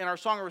communion and our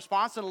song of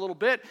response in a little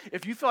bit.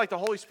 If you feel like the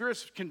Holy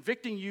Spirit's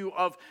convicting you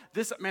of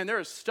this, man, there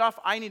is stuff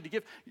I need to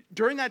give.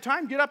 During that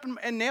time, get up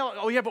and nail it.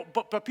 Oh, yeah,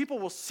 but people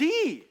will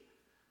see.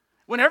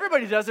 When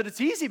everybody does it, it's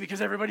easy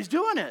because everybody's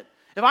doing it.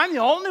 If I'm the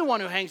only one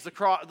who hangs the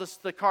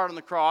card on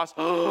the cross,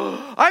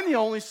 I'm the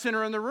only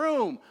sinner in the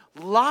room.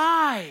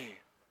 Lie.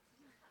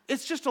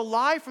 It's just a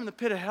lie from the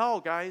pit of hell,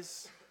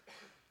 guys.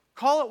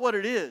 Call it what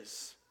it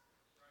is.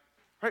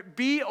 Right?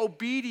 Be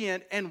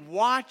obedient and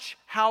watch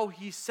how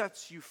he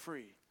sets you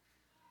free.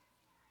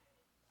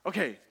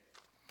 Okay,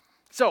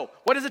 so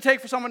what does it take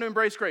for someone to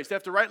embrace grace? They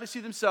have to rightly see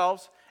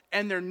themselves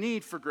and their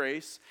need for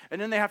grace, and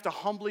then they have to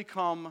humbly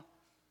come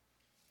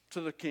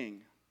to the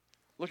King.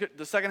 Look at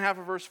the second half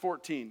of verse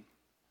 14.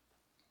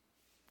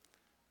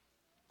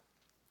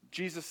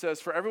 Jesus says,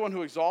 "For everyone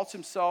who exalts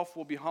himself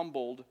will be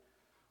humbled,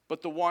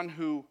 but the one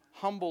who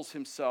humbles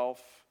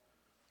himself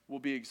will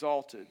be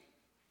exalted."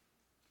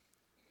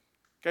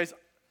 Guys,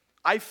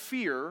 I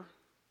fear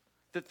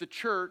that the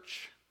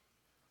church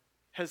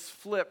has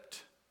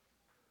flipped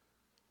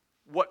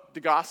what the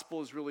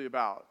gospel is really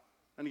about.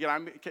 And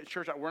again,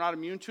 church, we're not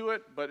immune to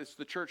it, but it's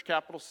the church,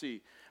 capital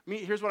C.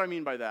 Here's what I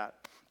mean by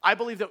that. I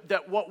believe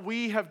that what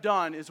we have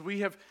done is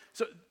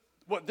so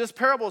what this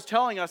parable is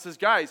telling us is,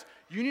 guys,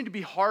 you need to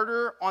be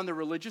harder on the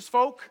religious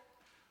folk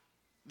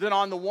than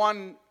on the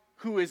one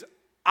who is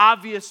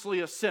obviously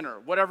a sinner,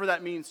 whatever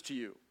that means to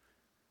you,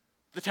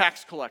 the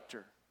tax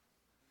collector.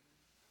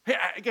 Hey,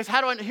 I guess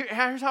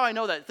here's how I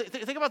know that.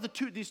 Think about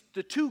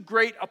the two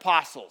great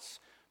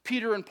apostles,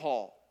 Peter and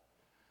Paul.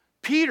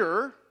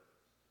 Peter,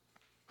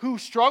 who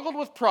struggled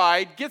with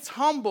pride, gets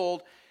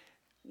humbled.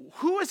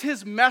 Who is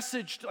his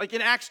message, like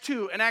in Acts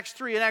 2, and Acts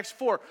 3, and Acts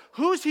 4?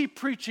 Who's he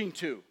preaching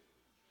to?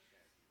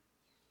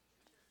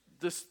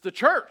 The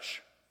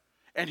church.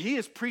 And he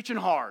is preaching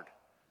hard.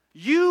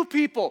 You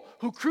people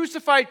who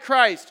crucified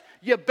Christ,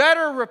 you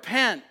better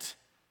repent.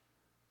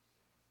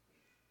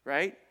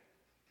 Right?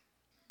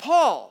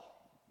 Paul,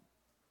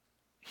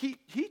 he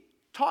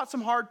taught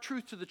some hard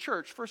truth to the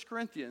church, 1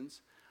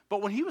 Corinthians,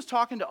 but when he was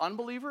talking to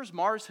unbelievers,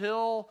 Mars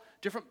Hill,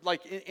 different,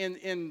 like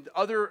in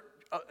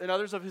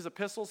others of his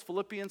epistles,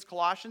 Philippians,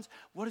 Colossians,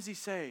 what does he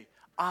say?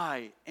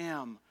 I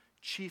am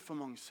chief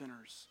among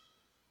sinners.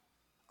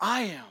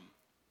 I am.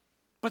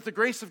 But the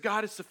grace of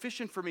God is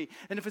sufficient for me.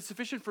 And if it's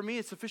sufficient for me,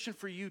 it's sufficient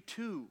for you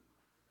too.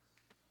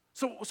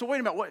 So wait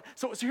a minute.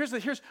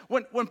 Here's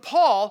when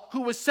Paul,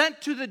 who was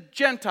sent to the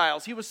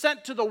Gentiles, he was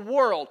sent to the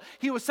world,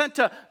 he was sent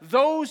to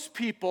those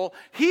people,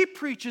 he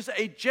preaches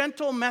a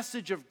gentle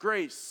message of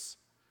grace.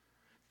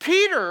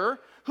 Peter,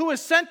 who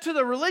is sent to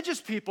the religious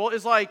people,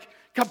 is like,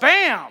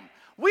 kabam!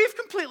 We've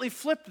completely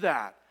flipped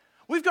that.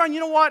 We've gone, you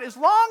know what? As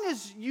long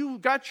as you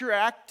got your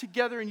act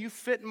together and you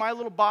fit in my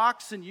little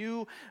box, and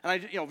you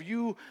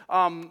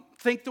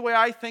think the way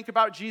I think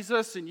about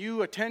Jesus, and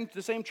you attend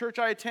the same church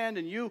I attend,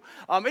 and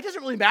it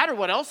doesn't really matter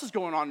what else is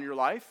going on in your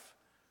life,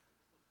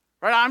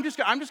 right? I'm just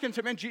going to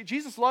say, man,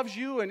 Jesus loves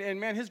you, and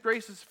man, His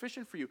grace is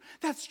sufficient for you.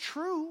 That's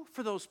true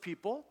for those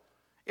people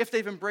if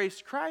they've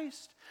embraced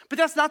Christ, but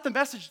that's not the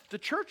message the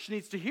church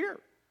needs to hear.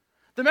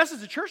 The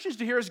message the church needs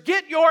to hear is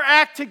get your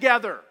act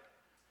together.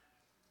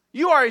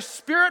 You are a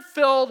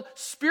Spirit-filled,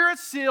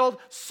 Spirit-sealed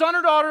son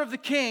or daughter of the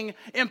King,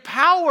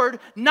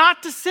 empowered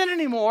not to sin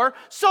anymore,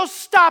 so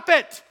stop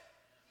it.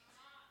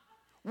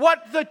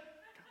 What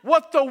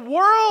the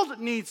world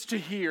needs to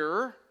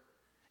hear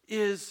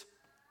is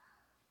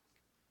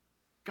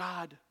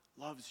God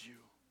loves you.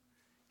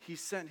 He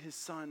sent His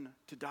Son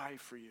to die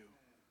for you.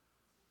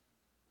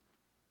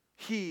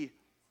 He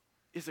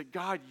is a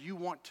God you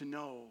want to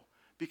know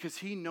because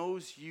He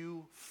knows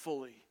you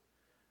fully.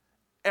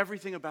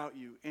 Everything about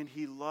you, and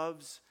He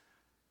loves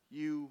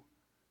you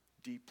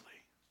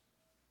deeply.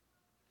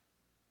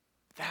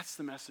 That's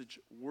the message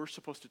we're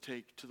supposed to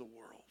take to the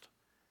world.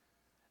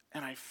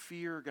 And I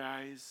fear,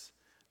 guys,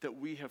 that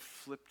we have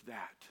flipped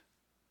that.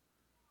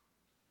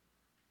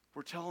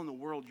 We're telling the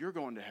world, you're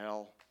going to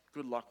hell.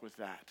 Good luck with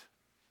that.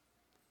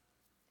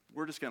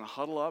 we're just going to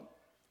huddle up,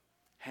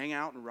 hang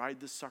out, and ride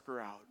this sucker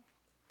out.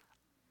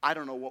 I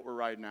don't know what we're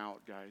riding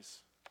out, guys.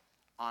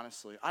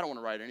 Honestly, I don't want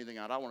to ride anything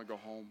out. I want to go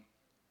home.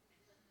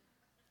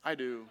 I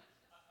do.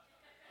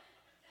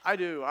 I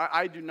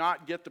do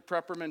not get the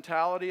prepper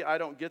mentality. I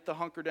don't get the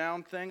hunker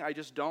down thing. I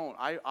just don't.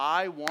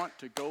 I want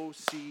to go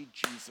see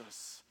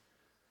Jesus.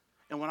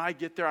 And when I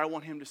get there, I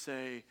want him to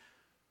say,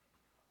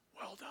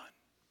 well done.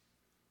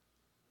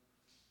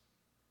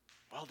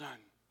 Well done,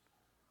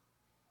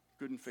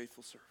 good and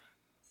faithful servant.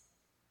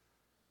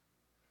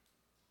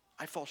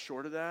 I fall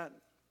short of that.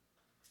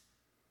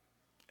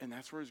 And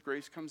that's where his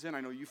grace comes in.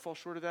 I know you fall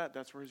short of that.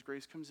 That's where his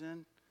grace comes in.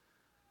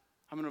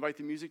 I'm going to invite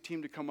the music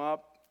team to come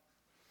up.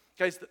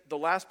 Guys, the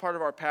last part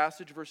of our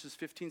passage, verses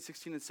 15,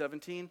 16, and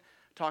 17,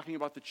 talking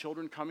about the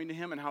children coming to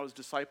him and how his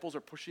disciples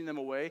are pushing them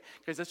away.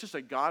 Guys, that's just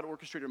a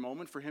God-orchestrated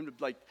moment for him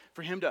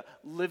to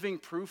living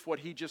proof what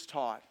he just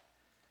taught.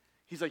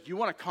 He's like, you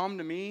want to come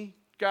to me,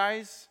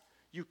 guys?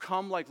 You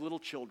come like little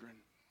children.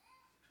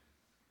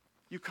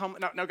 You come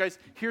now, guys.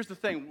 Here's the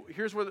thing.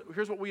 Here's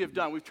what we have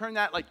done. We've turned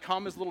that like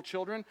come as little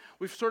children.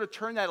 We've sort of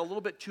turned that a little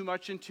bit too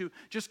much into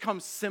just come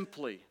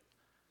simply.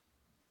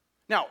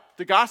 Now,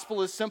 the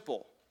gospel is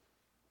simple.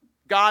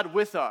 God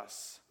with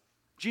us.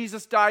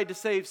 Jesus died to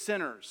save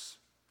sinners.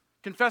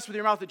 Confess with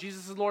your mouth that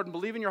Jesus is Lord and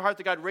believe in your heart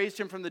that God raised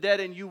him from the dead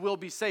and you will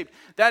be saved.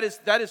 That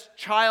is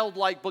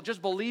childlike, but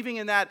just believing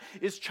in that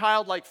is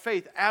childlike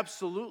faith,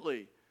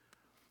 absolutely.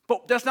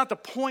 But that's not the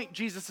point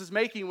Jesus is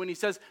making when he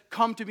says,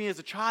 come to me as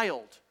a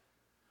child.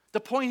 The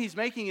point he's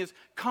making is,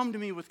 come to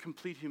me with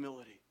complete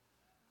humility.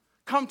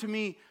 Come to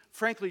me,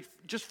 frankly,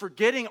 just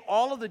forgetting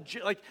all of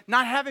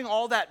not having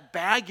all that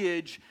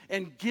baggage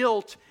and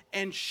guilt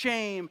and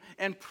shame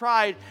and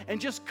pride, and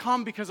just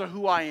come because of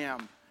who I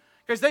am.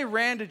 Guys, they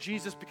ran to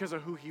Jesus because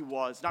of who he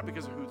was, not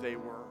because of who they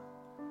were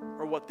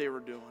or what they were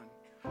doing.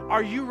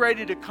 Are you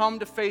ready to come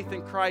to faith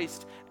in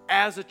Christ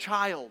as a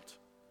child?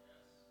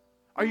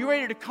 Are you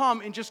ready to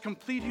come in just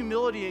complete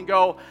humility and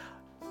go,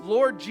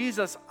 Lord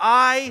Jesus,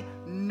 I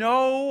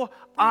know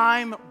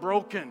I'm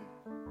broken.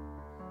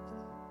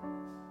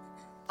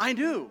 I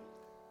do.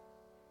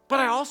 But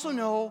I also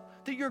know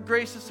that your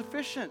grace is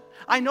sufficient.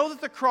 I know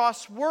that the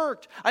cross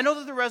worked. I know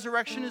that the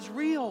resurrection is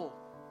real.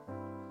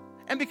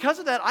 And because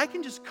of that, I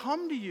can just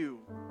come to you.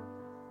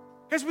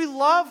 Guys, we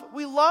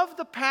love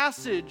the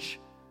passage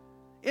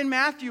in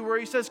Matthew where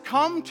he says,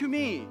 come to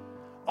me,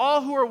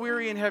 all who are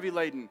weary and heavy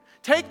laden.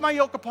 Take my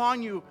yoke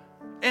upon you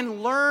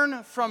and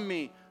learn from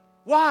me.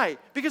 Why?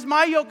 Because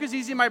my yoke is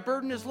easy, my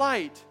burden is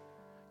light.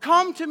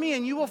 Come to me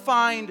and you will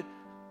find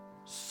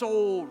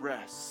soul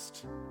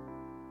rest.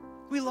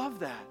 We love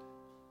that.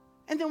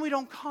 And then we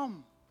don't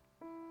come.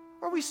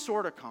 Or we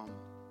sort of come.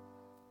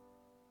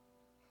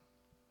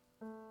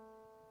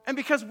 And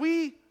because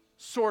we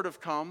sort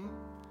of come,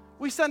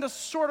 we send a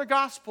sort of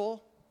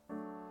gospel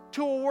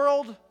to a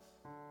world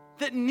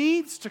that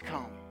needs to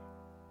come.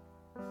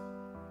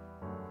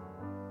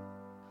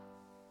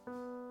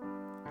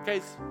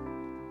 Guys,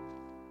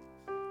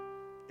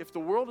 if the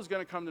world is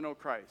going to come to know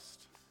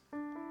Christ,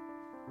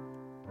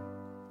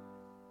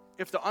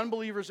 if the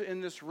unbelievers in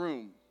this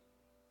room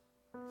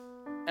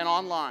and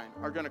online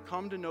are going to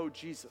come to know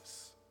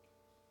Jesus,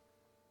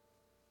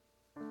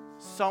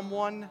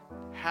 someone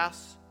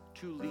has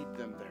to lead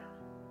them there.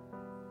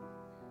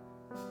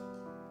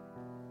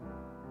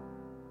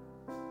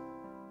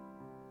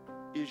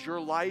 Is your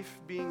life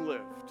being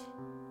lived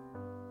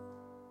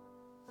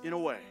in a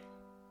way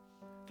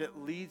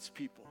that leads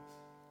people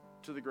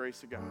to the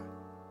grace of God?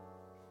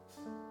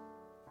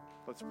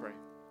 Let's pray.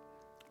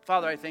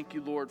 Father, I thank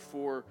you, Lord,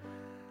 for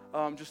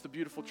just the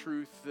beautiful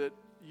truth that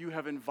you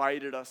have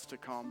invited us to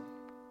come,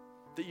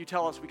 that you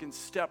tell us we can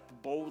step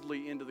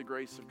boldly into the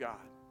grace of God,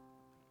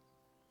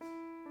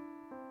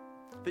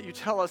 that you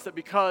tell us that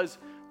because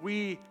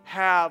we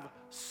have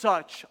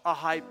such a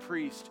high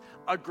priest,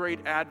 a great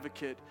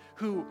advocate,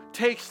 who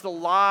takes the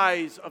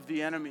lies of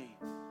the enemy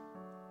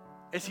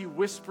as he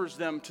whispers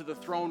them to the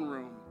throne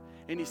room,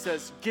 and he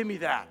says, give me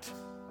that.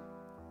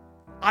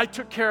 I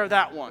took care of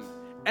that one,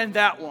 and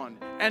that one,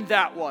 and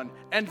that one,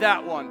 and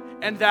that one,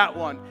 and that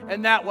one,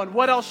 and that one.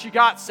 What else you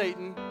got,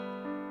 Satan?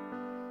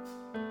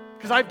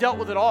 Because I've dealt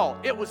with it all.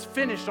 It was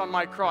finished on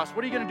my cross.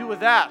 What are you going to do with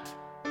that?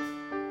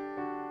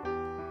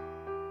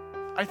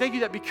 I thank you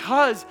that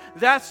because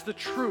that's the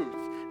truth,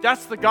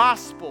 that's the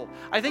gospel.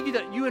 I thank you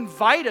that you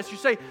invite us. You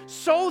say,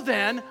 so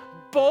then,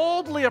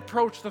 boldly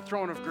approach the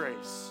throne of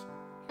grace,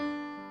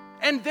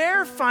 and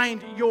there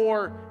find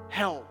your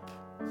help.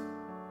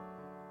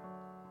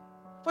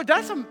 Lord,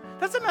 that's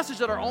a message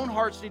that our own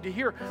hearts need to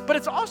hear, but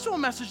it's also a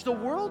message the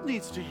world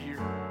needs to hear.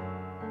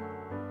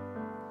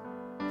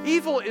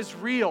 Evil is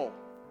real.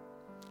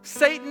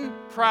 Satan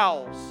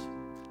prowls.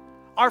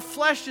 Our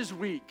flesh is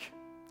weak.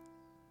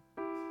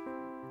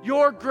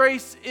 Your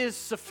grace is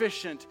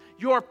sufficient.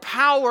 Your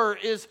power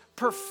is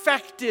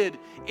perfected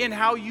in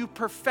how you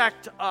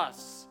perfect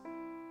us.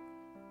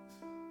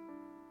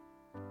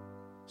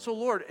 So,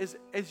 Lord,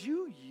 as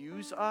you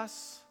use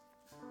us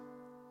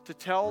to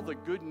tell the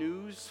good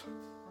news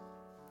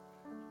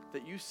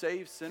that you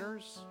save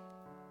sinners,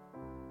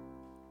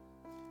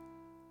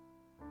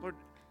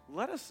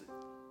 let us,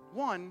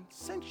 one,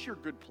 sense your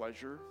good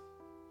pleasure,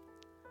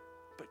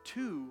 but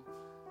two,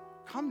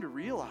 come to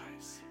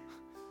realize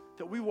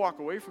that we walk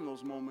away from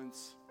those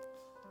moments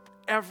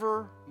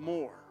ever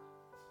more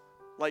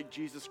like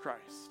Jesus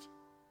Christ.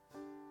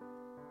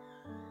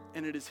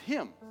 And it is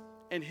him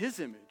and his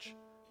image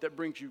that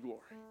brings you glory.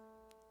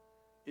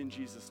 In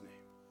Jesus'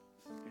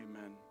 name, amen.